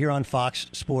Gottlieb Show here on Fox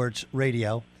Sports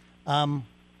Radio. What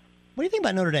do you think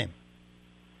about Notre Dame?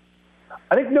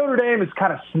 I think Notre Dame is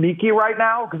kind of sneaky right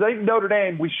now because I think Notre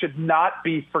Dame we should not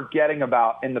be forgetting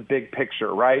about in the big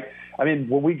picture, right? I mean,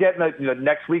 when we get in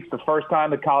next week's the first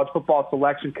time the College Football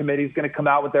Selection Committee is going to come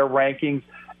out with their rankings.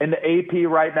 In the AP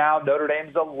right now, Notre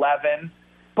Dame's 11,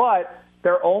 but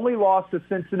their only loss to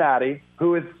Cincinnati,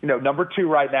 who is number 2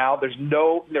 right now. There's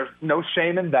no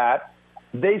shame in that.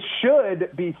 They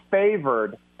should be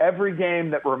favored every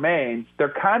game that remains.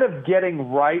 They're kind of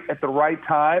getting right at the right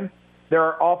time.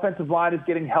 Their offensive line is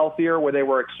getting healthier, where they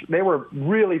were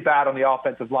really bad on the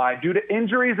offensive line due to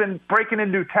injuries and breaking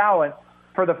in new talent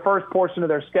for the first portion of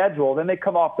their schedule. Then they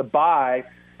come off the bye.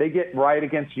 They get right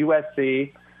against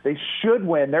USC. They should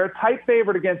win. They're a tight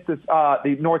favorite against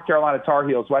the North Carolina Tar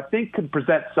Heels, who I think could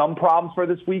present some problems for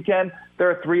this weekend.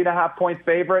 They're a 3.5-point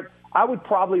favorite. I would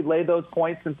probably lay those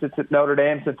points since it's at Notre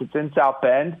Dame, since it's in South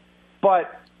Bend.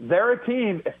 But they're a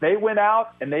team, if they win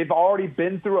out and they've already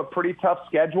been through a pretty tough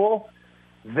schedule,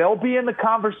 they'll be in the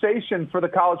conversation for the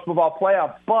college football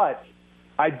playoff. But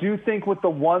I do think with the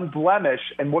one blemish,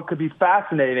 and what could be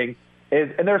fascinating is,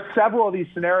 and there are several of these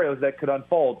scenarios that could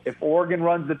unfold. If Oregon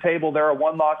runs the table, they're a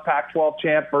one-loss Pac-12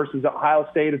 champ versus Ohio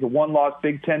State is a one-loss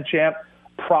Big Ten champ.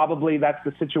 Probably that's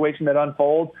the situation that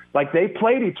unfolds. Like, they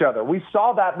played each other. We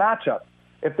saw that matchup.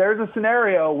 If there's a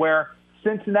scenario where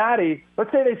Cincinnati,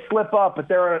 let's say they slip up, but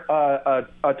they're a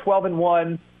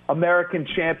 12-1 American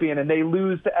champion and they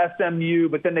lose to SMU,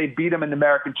 but then they beat them in the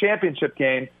American championship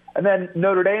game, and then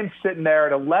Notre Dame's sitting there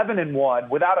at 11-1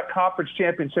 without a conference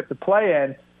championship to play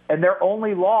in, and their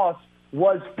only loss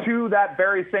was to that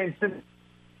very same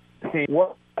team.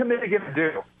 What can they going to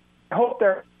do? I hope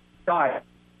they're dying.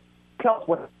 Tell us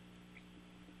what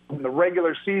the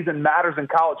regular season matters in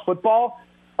college football.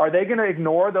 Are they going to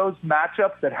ignore those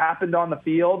matchups that happened on the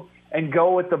field and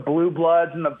go with the blue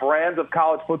bloods and the brands of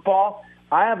college football?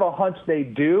 I have a hunch they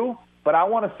do, but I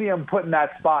want to see them put in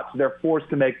that spot so they're forced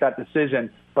to make that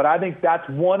decision. But I think that's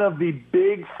one of the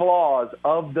big flaws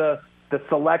of the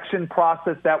selection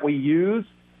process that we use,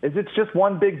 is it's just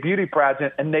one big beauty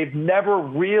pageant, and they've never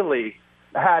really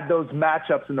had those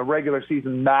matchups in the regular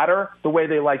season matter the way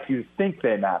they like you think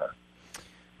they matter.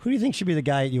 Who do you think should be the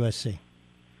guy at USC?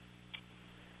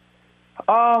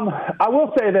 I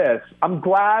will say this. I'm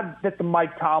glad that the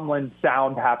Mike Tomlin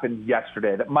sound happened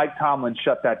yesterday, that Mike Tomlin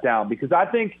shut that down, because I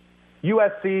think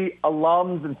USC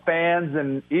alums and fans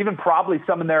and even probably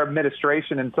some in their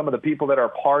administration and some of the people that are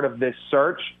part of this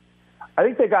search, I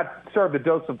think they got served a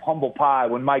dose of humble pie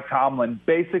when Mike Tomlin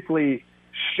basically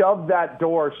shoved that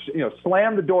door,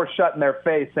 slammed the door shut in their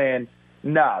face saying,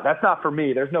 no, that's not for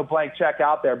me. There's no blank check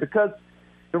out there. Because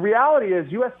the reality is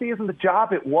USC isn't the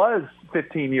job it was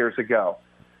 15 years ago.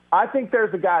 I think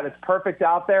there's a guy that's perfect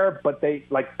out there, but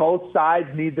both sides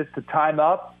need this to time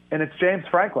up, and it's James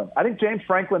Franklin. I think James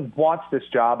Franklin wants this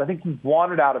job. I think he's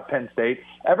wanted out of Penn State.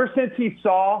 Ever since he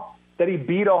saw that he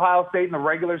beat Ohio State in the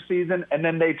regular season, and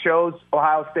then they chose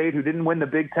Ohio State, who didn't win the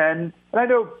Big Ten. And I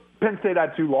know Penn State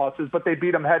had 2 losses, but they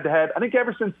beat them head-to-head. I think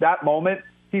ever since that moment,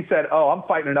 he said, I'm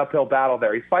fighting an uphill battle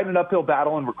there. He's fighting an uphill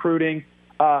battle in recruiting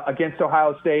against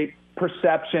Ohio State.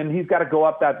 Perception, he's got to go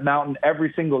up that mountain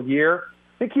every single year.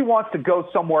 I think he wants to go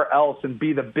somewhere else and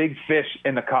be the big fish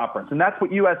in the conference, and that's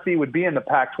what USC would be in the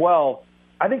Pac-12.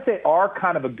 I think they are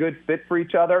kind of a good fit for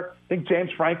each other. I think James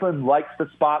Franklin likes the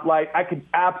spotlight. I could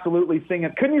absolutely see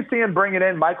him. Couldn't you see him bringing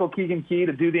in Michael Keegan-Key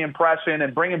to do the impression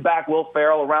and bringing back Will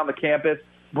Ferrell around the campus,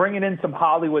 bringing in some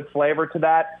Hollywood flavor to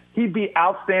that? He'd be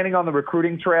outstanding on the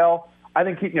recruiting trail. I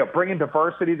think bringing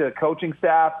diversity to the coaching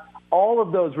staff, all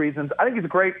of those reasons. I think he's a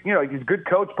great, he's a good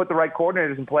coach, put the right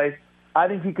coordinators in place. I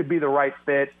think he could be the right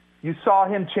fit. You saw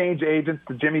him change agents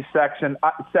to Jimmy Sexton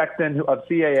of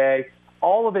CAA.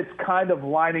 All of it's kind of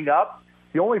lining up.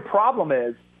 The only problem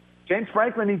is James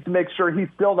Franklin needs to make sure he's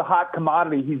still the hot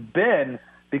commodity he's been,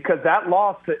 because that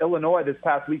loss to Illinois this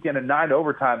past weekend in 9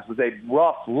 overtimes was a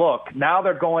rough look. Now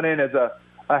they're going in as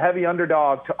a heavy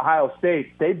underdog to Ohio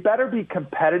State. They better be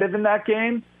competitive in that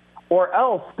game, or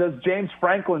else does James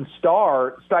Franklin's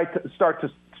star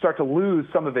start to lose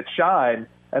some of its shine,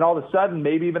 and all of a sudden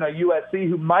maybe even a USC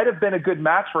who might have been a good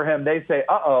match for him, they say,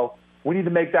 we need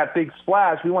to make that big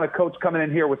splash. We want a coach coming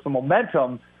in here with some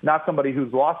momentum, not somebody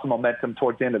who's lost some momentum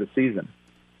towards the end of the season.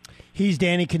 He's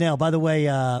Danny Cannell. By the way,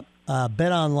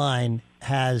 Bet Online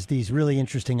has these really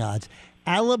interesting odds.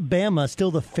 Alabama still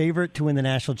the favorite to win the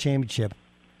national championship.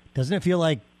 Doesn't it feel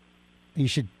like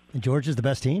Georgia's the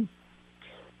best team?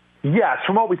 Yes,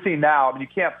 from what we see now, I mean, you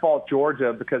can't fault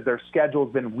Georgia because their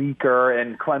schedule's been weaker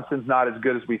and Clemson's not as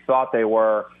good as we thought they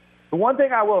were. The one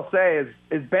thing I will say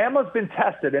is Bama's been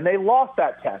tested, and they lost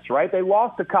that test, right? They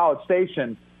lost to College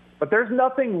Station, but there's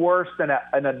nothing worse than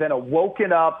a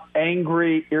woken up,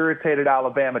 angry, irritated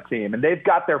Alabama team, and they've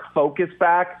got their focus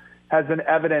back, has been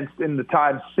evidenced in the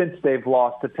time since they've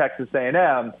lost to Texas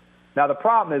A&M. Now, the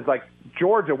problem is, like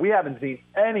Georgia, we haven't seen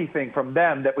anything from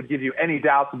them that would give you any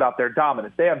doubts about their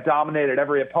dominance. They have dominated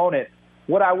every opponent.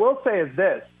 What I will say is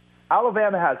this.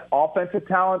 Alabama has offensive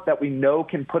talent that we know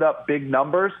can put up big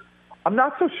numbers. I'm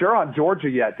not so sure on Georgia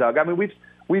yet, Doug. I mean,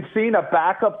 we've seen a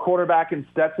backup quarterback in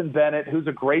Stetson Bennett, who's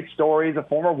a great story. He's a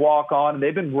former walk-on, and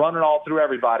they've been running all through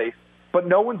everybody. But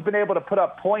no one's been able to put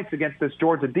up points against this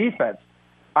Georgia defense.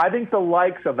 I think the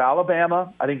likes of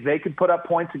Alabama, I think they could put up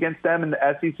points against them in the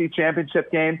SEC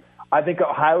championship game. I think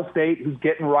Ohio State, who's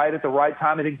getting right at the right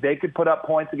time, I think they could put up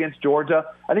points against Georgia.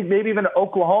 I think maybe even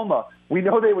Oklahoma. We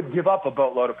know they would give up a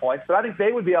boatload of points, but I think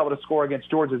they would be able to score against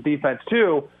Georgia's defense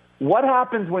too. What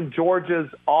happens when Georgia's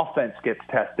offense gets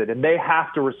tested and they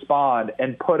have to respond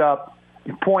and put up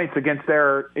points against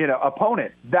their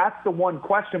opponent? That's the one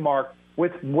question mark.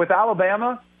 With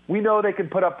Alabama, we know they can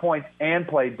put up points and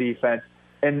play defense.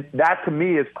 And that, to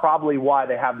me, is probably why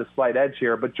they have the slight edge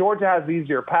here. But Georgia has the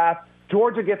easier path.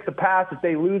 Georgia gets the pass. If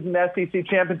they lose in the SEC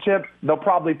championship, they'll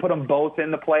probably put them both in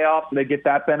the playoffs, and they get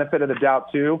that benefit of the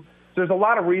doubt, too. So there's a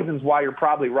lot of reasons why you're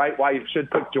probably right, why you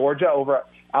should pick Georgia over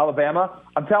Alabama.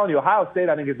 I'm telling you, Ohio State,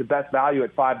 I think, is the best value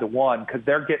at 5-1 because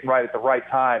they're getting right at the right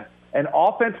time. And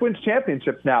offense wins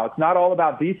championships now. It's not all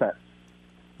about defense.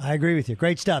 I agree with you.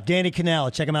 Great stuff. Danny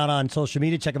Cannell. Check him out on social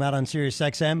media. Check him out on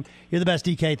SiriusXM. You're the best,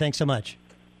 DK. Thanks so much.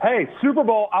 Hey, Super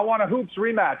Bowl, I want a hoops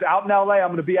rematch. Out in L.A., I'm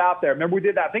going to be out there. Remember we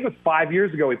did that? I think it was 5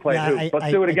 years ago we played hoops.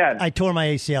 Let's do it again. I tore my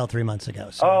ACL 3 months ago.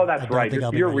 So that's right.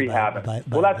 You're rehabbing.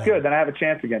 Well, that's good. Then I have a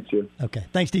chance against you. Okay.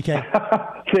 Thanks,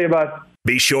 DK. See you, bud.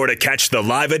 Be sure to catch the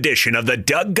live edition of the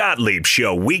Doug Gottlieb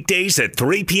Show weekdays at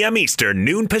 3 p.m. Eastern,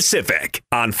 noon Pacific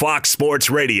on Fox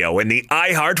Sports Radio and the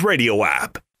iHeartRadio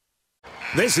app.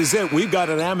 This is it. We've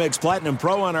got an Amex Platinum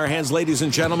Pro on our hands, ladies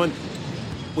and gentlemen.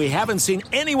 We haven't seen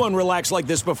anyone relax like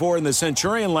this before in the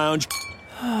Centurion Lounge.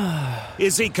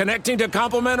 Is he connecting to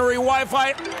complimentary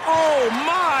Wi-Fi? Oh,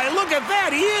 my! Look at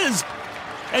that! He is!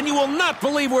 And you will not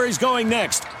believe where he's going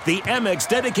next. The Amex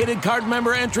dedicated card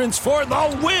member entrance for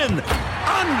the win!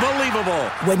 Unbelievable!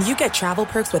 When you get travel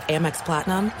perks with Amex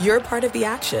Platinum, you're part of the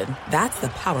action. That's the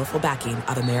powerful backing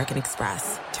of American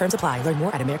Express. Terms apply. Learn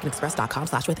more at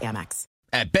americanexpress.com/withAmex.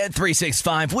 At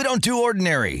Bet365, we don't do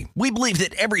ordinary. We believe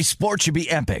that every sport should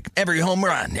be epic. Every home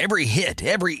run, every hit,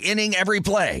 every inning, every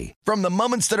play. From the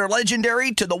moments that are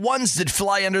legendary to the ones that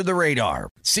fly under the radar.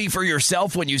 See for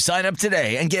yourself when you sign up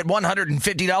today and get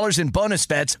 $150 in bonus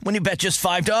bets when you bet just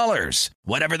 $5.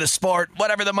 Whatever the sport,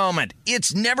 whatever the moment,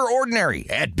 it's never ordinary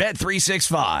at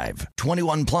Bet365.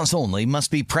 21 plus only.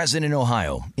 Must be present in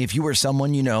Ohio. If you or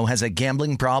someone you know has a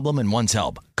gambling problem and wants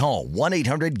help, call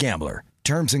 1-800-GAMBLER.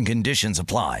 Terms and conditions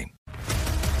apply.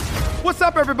 What's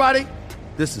up, everybody?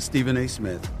 This is Stephen A.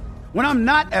 Smith. When I'm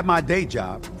not at my day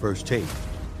job, First Take,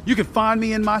 you can find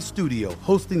me in my studio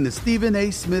hosting the Stephen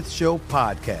A. Smith Show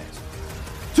podcast.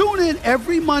 Tune in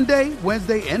every Monday,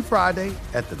 Wednesday, and Friday,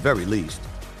 at the very least,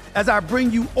 as I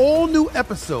bring you all new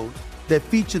episodes that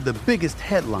feature the biggest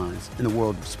headlines in the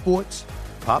world of sports,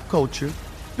 pop culture,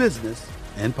 business,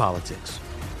 and politics.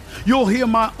 You'll hear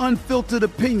my unfiltered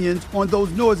opinions on those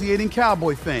nauseating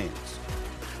Cowboy fans,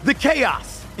 the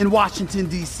chaos in Washington,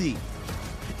 D.C.,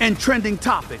 and trending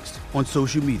topics on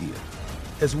social media,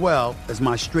 as well as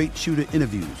my straight shooter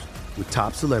interviews with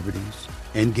top celebrities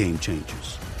and game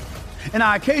changers. And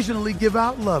I occasionally give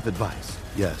out love advice.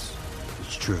 Yes,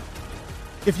 it's true.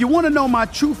 If you want to know my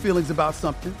true feelings about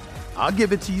something, I'll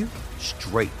give it to you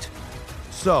straight.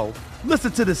 So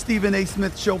listen to the Stephen A.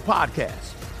 Smith Show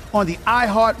podcast on the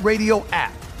iHeartRadio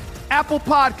app, Apple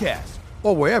Podcasts,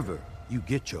 or wherever you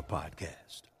get your podcast.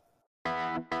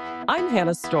 I'm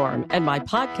Hannah Storm, and my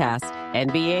podcast,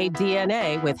 NBA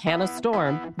DNA with Hannah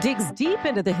Storm, digs deep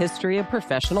into the history of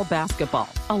professional basketball,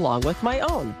 along with my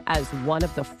own, as one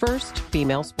of the first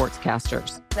female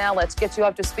sportscasters. Now let's get you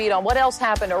up to speed on what else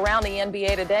happened around the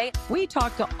NBA today. We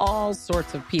talked to all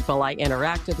sorts of people I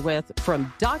interacted with,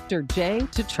 from Dr. J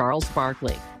to Charles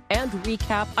Barkley, and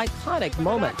recap iconic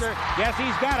moments. Yes,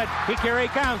 he's got it. Here he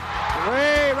comes.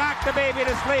 Way rock the baby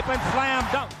to sleep and slam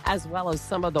dunk. As well as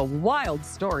some of the wild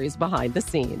stories behind the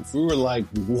scenes. We were like,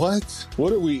 what?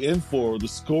 What are we in for? The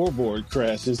scoreboard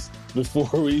crashes before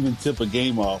we even tip a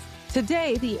game off.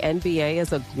 Today, the NBA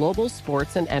is a global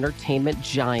sports and entertainment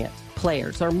giant.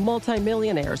 Players are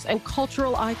multimillionaires and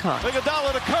cultural icons.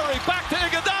 Iguodala to Curry, back to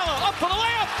Iguodala, up for the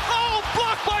layup. Oh,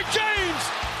 blocked by James.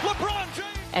 LeBron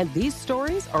James. And these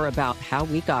stories are about how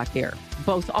we got here,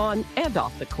 both on and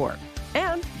off the court.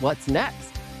 And what's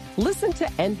next? Listen to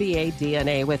NBA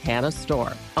DNA with Hannah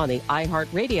Storm on the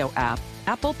iHeartRadio app,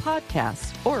 Apple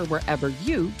Podcasts, or wherever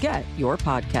you get your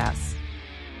podcasts.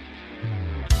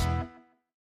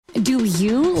 Do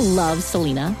you love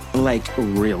Selena? Like,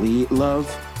 really love?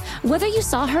 Whether you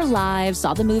saw her live,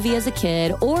 saw the movie as a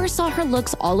kid, or saw her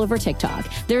looks all over TikTok,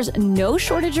 there's no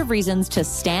shortage of reasons to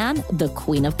stan the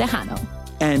Queen of Tejano.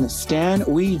 And Stan,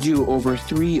 we do over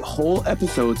 3 whole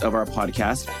episodes of our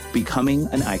podcast, Becoming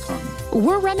an Icon.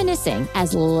 We're reminiscing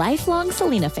as lifelong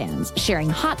Selena fans, sharing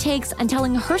hot takes and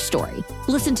telling her story.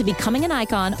 Listen to Becoming an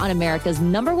Icon on America's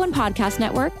 #1 podcast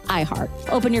network, iHeart.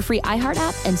 Open your free iHeart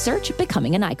app and search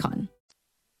Becoming an Icon.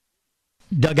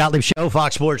 Doug Gottlieb Show,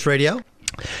 Fox Sports Radio.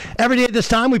 Every day at this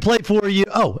time, we play for you.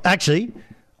 Oh, actually,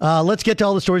 let's get to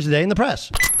all the stories today in the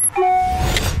press.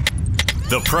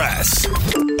 The press.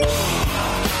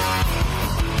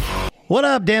 What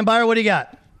up, Dan Byer? What do you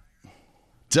got?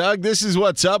 Doug, this is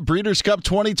what's up. Breeders' Cup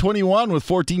 2021 with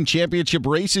 14 championship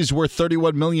races worth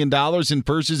 $31 million in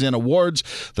purses and awards.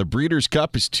 The Breeders'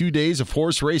 Cup is 2 days of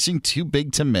horse racing too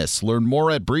big to miss. Learn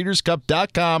more at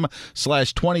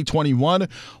breederscup.com/2021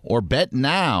 or bet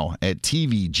now at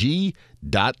tvg.com.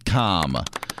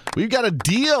 We've got a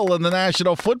deal in the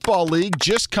National Football League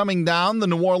just coming down. The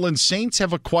New Orleans Saints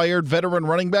have acquired veteran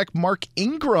running back Mark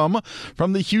Ingram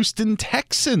from the Houston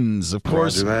Texans. Of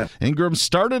course, Ingram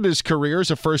started his career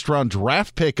as a first-round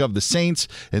draft pick of the Saints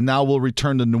and now will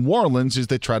return to New Orleans as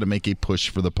they try to make a push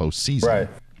for the postseason. Right.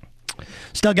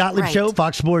 Doug Gottlieb Show,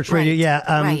 Fox Sports Radio.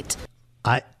 Yeah, right.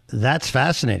 That's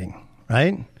fascinating,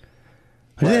 right? I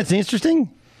think that's interesting.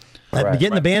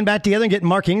 Getting the band back together and getting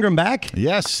Mark Ingram back?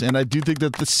 Yes, and I do think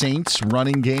that the Saints'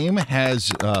 running game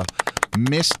has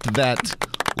missed that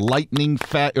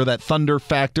that thunder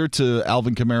factor to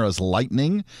Alvin Kamara's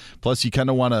lightning. Plus, you kind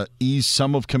of want to ease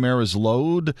some of Kamara's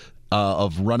load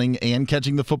of running and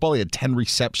catching the football. He had 10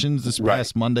 receptions this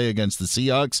past Monday against the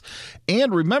Seahawks.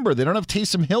 And remember, they don't have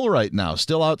Taysom Hill right now.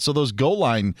 Still out, so those goal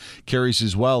line carries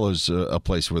as well as a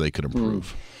place where they could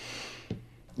improve.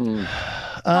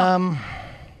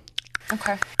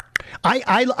 Okay.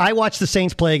 I watched the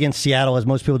Saints play against Seattle, as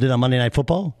most people did on Monday Night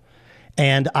Football.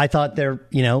 And I thought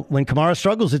when Kamara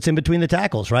struggles, it's in between the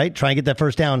tackles, right? Try and get that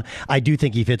first down. I do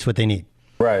think he fits what they need.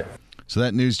 Right. So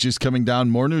that news just coming down.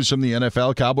 More news from the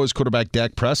NFL. Cowboys quarterback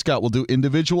Dak Prescott will did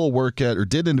individual work at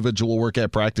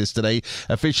practice today.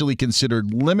 Officially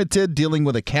considered limited, dealing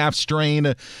with a calf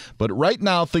strain. But right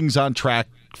now, things on track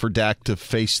for Dak to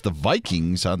face the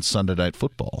Vikings on Sunday Night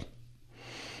Football.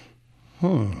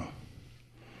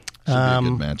 Should be a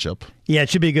good matchup. Yeah,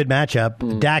 it should be a good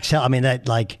matchup. Dak's having an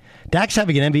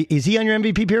MVP. Is he on your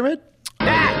MVP pyramid?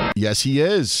 Yes, he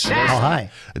is. How high?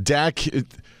 Dak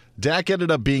ended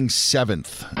up being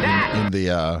 7th in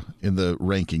the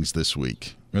rankings this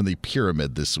week, or in the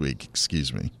pyramid this week.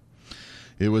 Excuse me.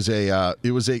 It was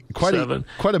quite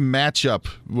a matchup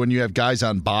when you have guys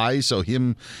on bye. So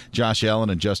him, Josh Allen,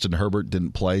 and Justin Herbert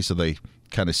didn't play, so they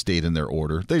kind of stayed in their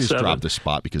order. They just dropped a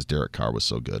spot because Derek Carr was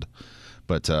so good.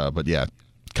 But yeah,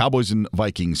 Cowboys and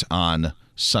Vikings on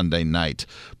Sunday night.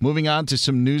 Moving on to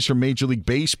some news from Major League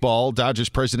Baseball. Dodgers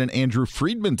president Andrew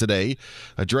Friedman today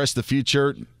addressed the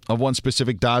future of one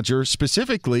specific Dodger,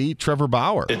 specifically Trevor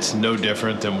Bauer. It's no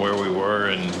different than where we were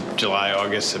in July,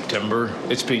 August, September.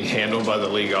 It's being handled by the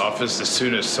league office. As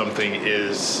soon as something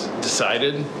is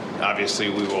decided, obviously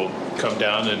we will come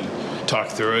down and talk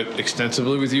through it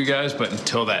extensively with you guys, but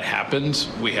until that happens,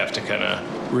 we have to kind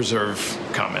of reserve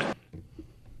comment.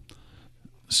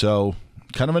 So,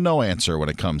 kind of a no answer when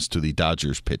it comes to the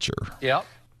Dodgers pitcher. Yep.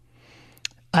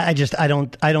 I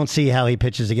don't see how he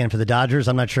pitches again for the Dodgers.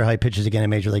 I'm not sure how he pitches again in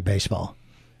Major League Baseball.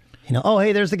 Oh,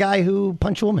 hey, there's the guy who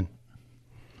punched a woman.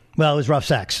 Well, it was rough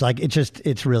sex.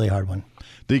 It's a really hard one.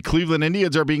 The Cleveland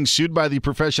Indians are being sued by the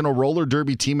professional roller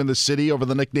derby team in the city over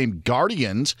the nickname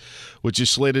Guardians, which is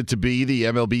slated to be the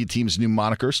MLB team's new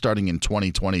moniker starting in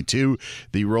 2022.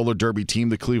 The roller derby team,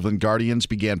 the Cleveland Guardians,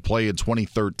 began play in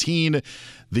 2013.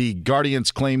 The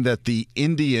Guardians claim that the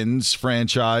Indians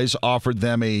franchise offered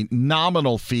them a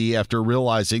nominal fee after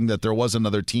realizing that there was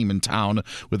another team in town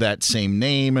with that same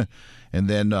name, and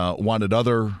then wanted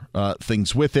other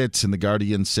things with it. And the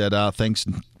Guardians said, thanks,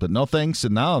 but no thanks.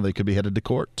 And now they could be headed to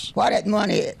court. Why that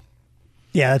money?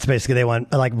 Yeah, that's basically they want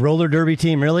roller derby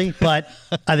team, really. But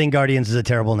I think Guardians is a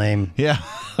terrible name. Yeah,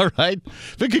 all right.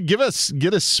 If it could get us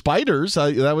spiders,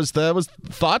 that was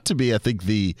thought to be, I think,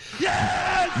 the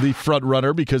front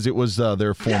runner because it was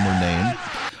their former name.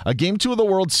 Game 2 of the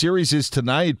World Series is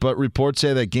tonight, but reports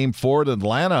say that Game 4 at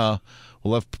Atlanta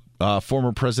will have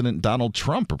former President Donald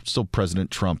Trump, or still President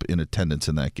Trump, in attendance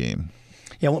in that game.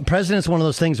 Yeah, well, president's one of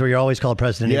those things where you're always called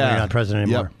president even when you're not president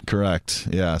anymore. Yep, correct.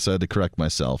 Yeah, so I had to correct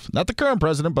myself. Not the current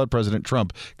president, but President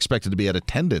Trump expected to be at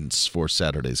attendance for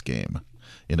Saturday's game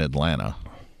in Atlanta.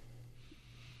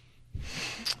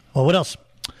 Well, what else?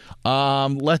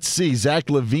 Let's see. Zach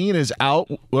LaVine is out,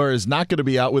 or is not going to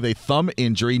be out with a thumb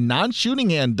injury. Non-shooting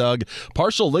hand, Doug.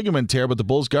 Partial ligament tear, but the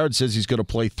Bulls guard says he's going to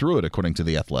play through it, according to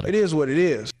The Athletic. It is what it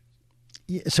is.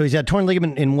 So he's had torn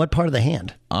ligament in what part of the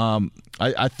hand?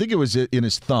 I think it was in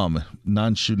his thumb.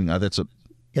 Non-shooting.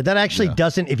 That actually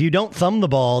doesn't. If you don't thumb the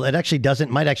ball, it actually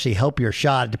might actually help your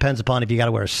shot. It depends upon if you got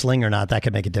to wear a sling or not. That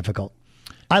could make it difficult.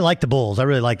 I like the Bulls. I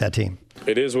really like that team.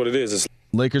 It is what it is.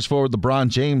 Lakers forward LeBron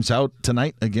James out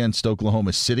tonight against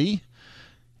Oklahoma City.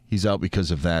 He's out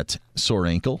because of that sore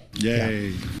ankle. Yay.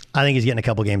 Yeah. I think he's getting a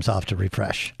couple games off to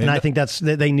refresh. And I think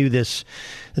they knew this.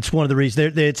 It's one of the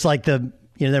reasons. It's like they're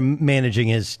managing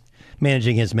his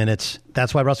minutes.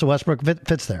 That's why Russell Westbrook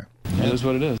fits there. It is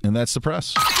what it is. And that's the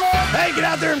press. Hey, get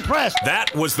out there and press.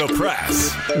 That was the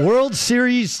press. World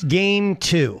Series Game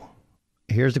 2.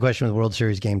 Here's the question with World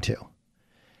Series Game 2.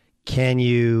 Can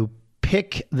you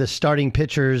pick the starting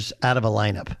pitchers out of a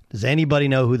lineup? Does anybody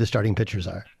know who the starting pitchers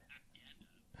are?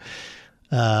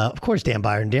 Of course, Dan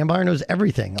Byron. Dan Byron knows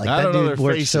everything. I don't know their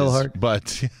works faces, so hard.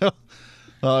 But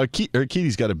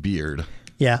Keaty's got a beard.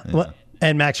 Yeah. Well,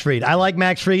 and Max Fried. I like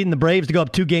Max Fried and the Braves to go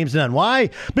up 2-0.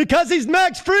 Why? Because he's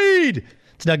Max Fried.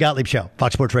 It's Doug Gottlieb Show,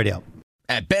 Fox Sports Radio.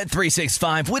 At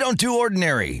Bet365, we don't do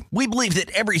ordinary. We believe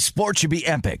that every sport should be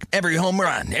epic. Every home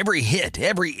run, every hit,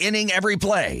 every inning, every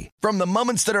play. From the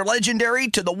moments that are legendary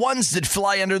to the ones that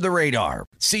fly under the radar.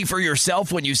 See for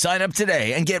yourself when you sign up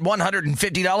today and get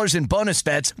 $150 in bonus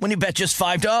bets when you bet just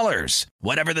 $5.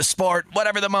 Whatever the sport,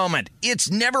 whatever the moment, it's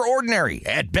never ordinary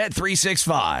at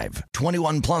Bet365.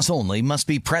 21 plus only. Must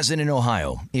be present in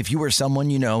Ohio. If you or someone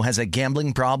you know has a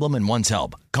gambling problem and wants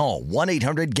help, call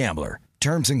 1-800-GAMBLER.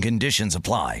 Terms and conditions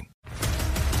apply.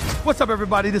 What's up,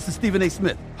 everybody? This is Stephen A.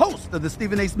 Smith, host of the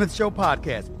Stephen A. Smith Show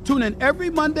podcast. Tune in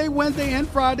every Monday, Wednesday, and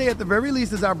Friday at the very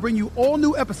least as I bring you all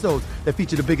new episodes that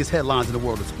feature the biggest headlines in the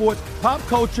world of sports, pop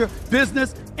culture,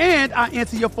 business, and I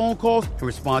answer your phone calls and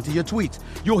respond to your tweets.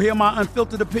 You'll hear my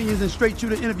unfiltered opinions and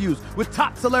straight-shooter interviews with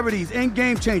top celebrities and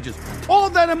game changers. All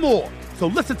that and more. So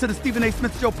listen to the Stephen A.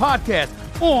 Smith Show podcast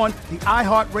on the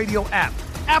iHeartRadio app,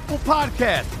 Apple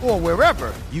Podcasts, or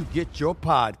wherever you get your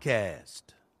podcast.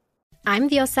 I'm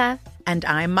Diosa. And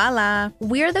I'm Mala.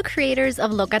 We're the creators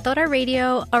of Locatora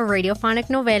Radio, a radiophonic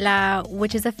novela,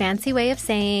 which is a fancy way of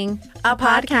saying a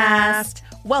podcast.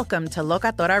 Welcome to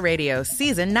Locatora Radio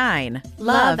Season 9.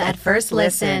 Love at First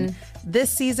Listen.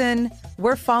 This season,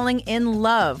 we're falling in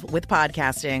love with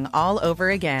podcasting all over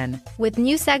again. With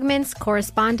new segments,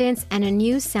 correspondence, and a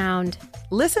new sound.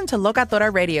 Listen to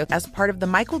Locatora Radio as part of the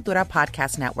My Cultura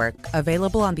Podcast Network.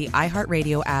 Available on the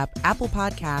iHeartRadio app, Apple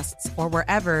Podcasts, or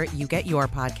wherever you get your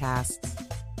podcasts.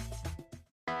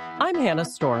 Hannah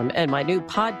Storm, and my new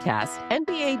podcast,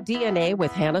 NBA DNA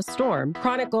with Hannah Storm,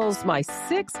 chronicles my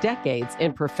 6 decades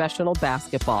in professional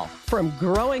basketball. From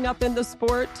growing up in the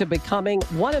sport to becoming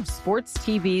one of sports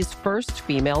TV's first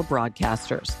female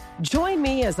broadcasters. Join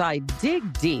me as I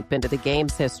dig deep into the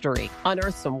game's history,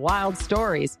 unearth some wild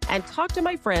stories, and talk to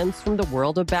my friends from the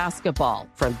world of basketball,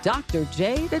 from Dr.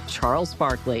 J to Charles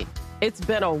Barkley. It's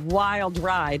been a wild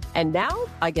ride, and now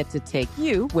I get to take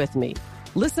you with me.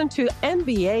 Listen to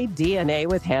NBA DNA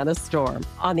with Hannah Storm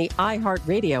on the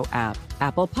iHeartRadio app,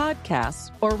 Apple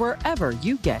Podcasts, or wherever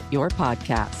you get your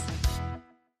podcasts.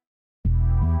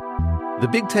 The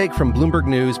Big Take from Bloomberg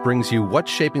News brings you what's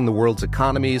shaping the world's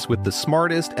economies with the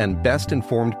smartest and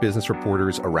best-informed business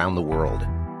reporters around the world.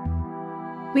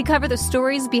 We cover the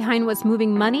stories behind what's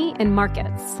moving money and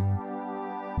markets,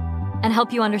 and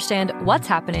help you understand what's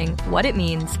happening, what it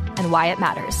means, and why it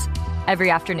matters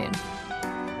every afternoon.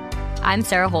 I'm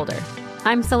Sarah Holder.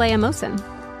 I'm Saleha Mohsin.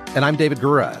 And I'm David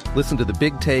Gura. Listen to The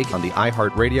Big Take on the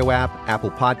iHeartRadio app,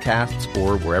 Apple Podcasts,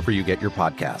 or wherever you get your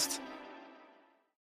podcasts.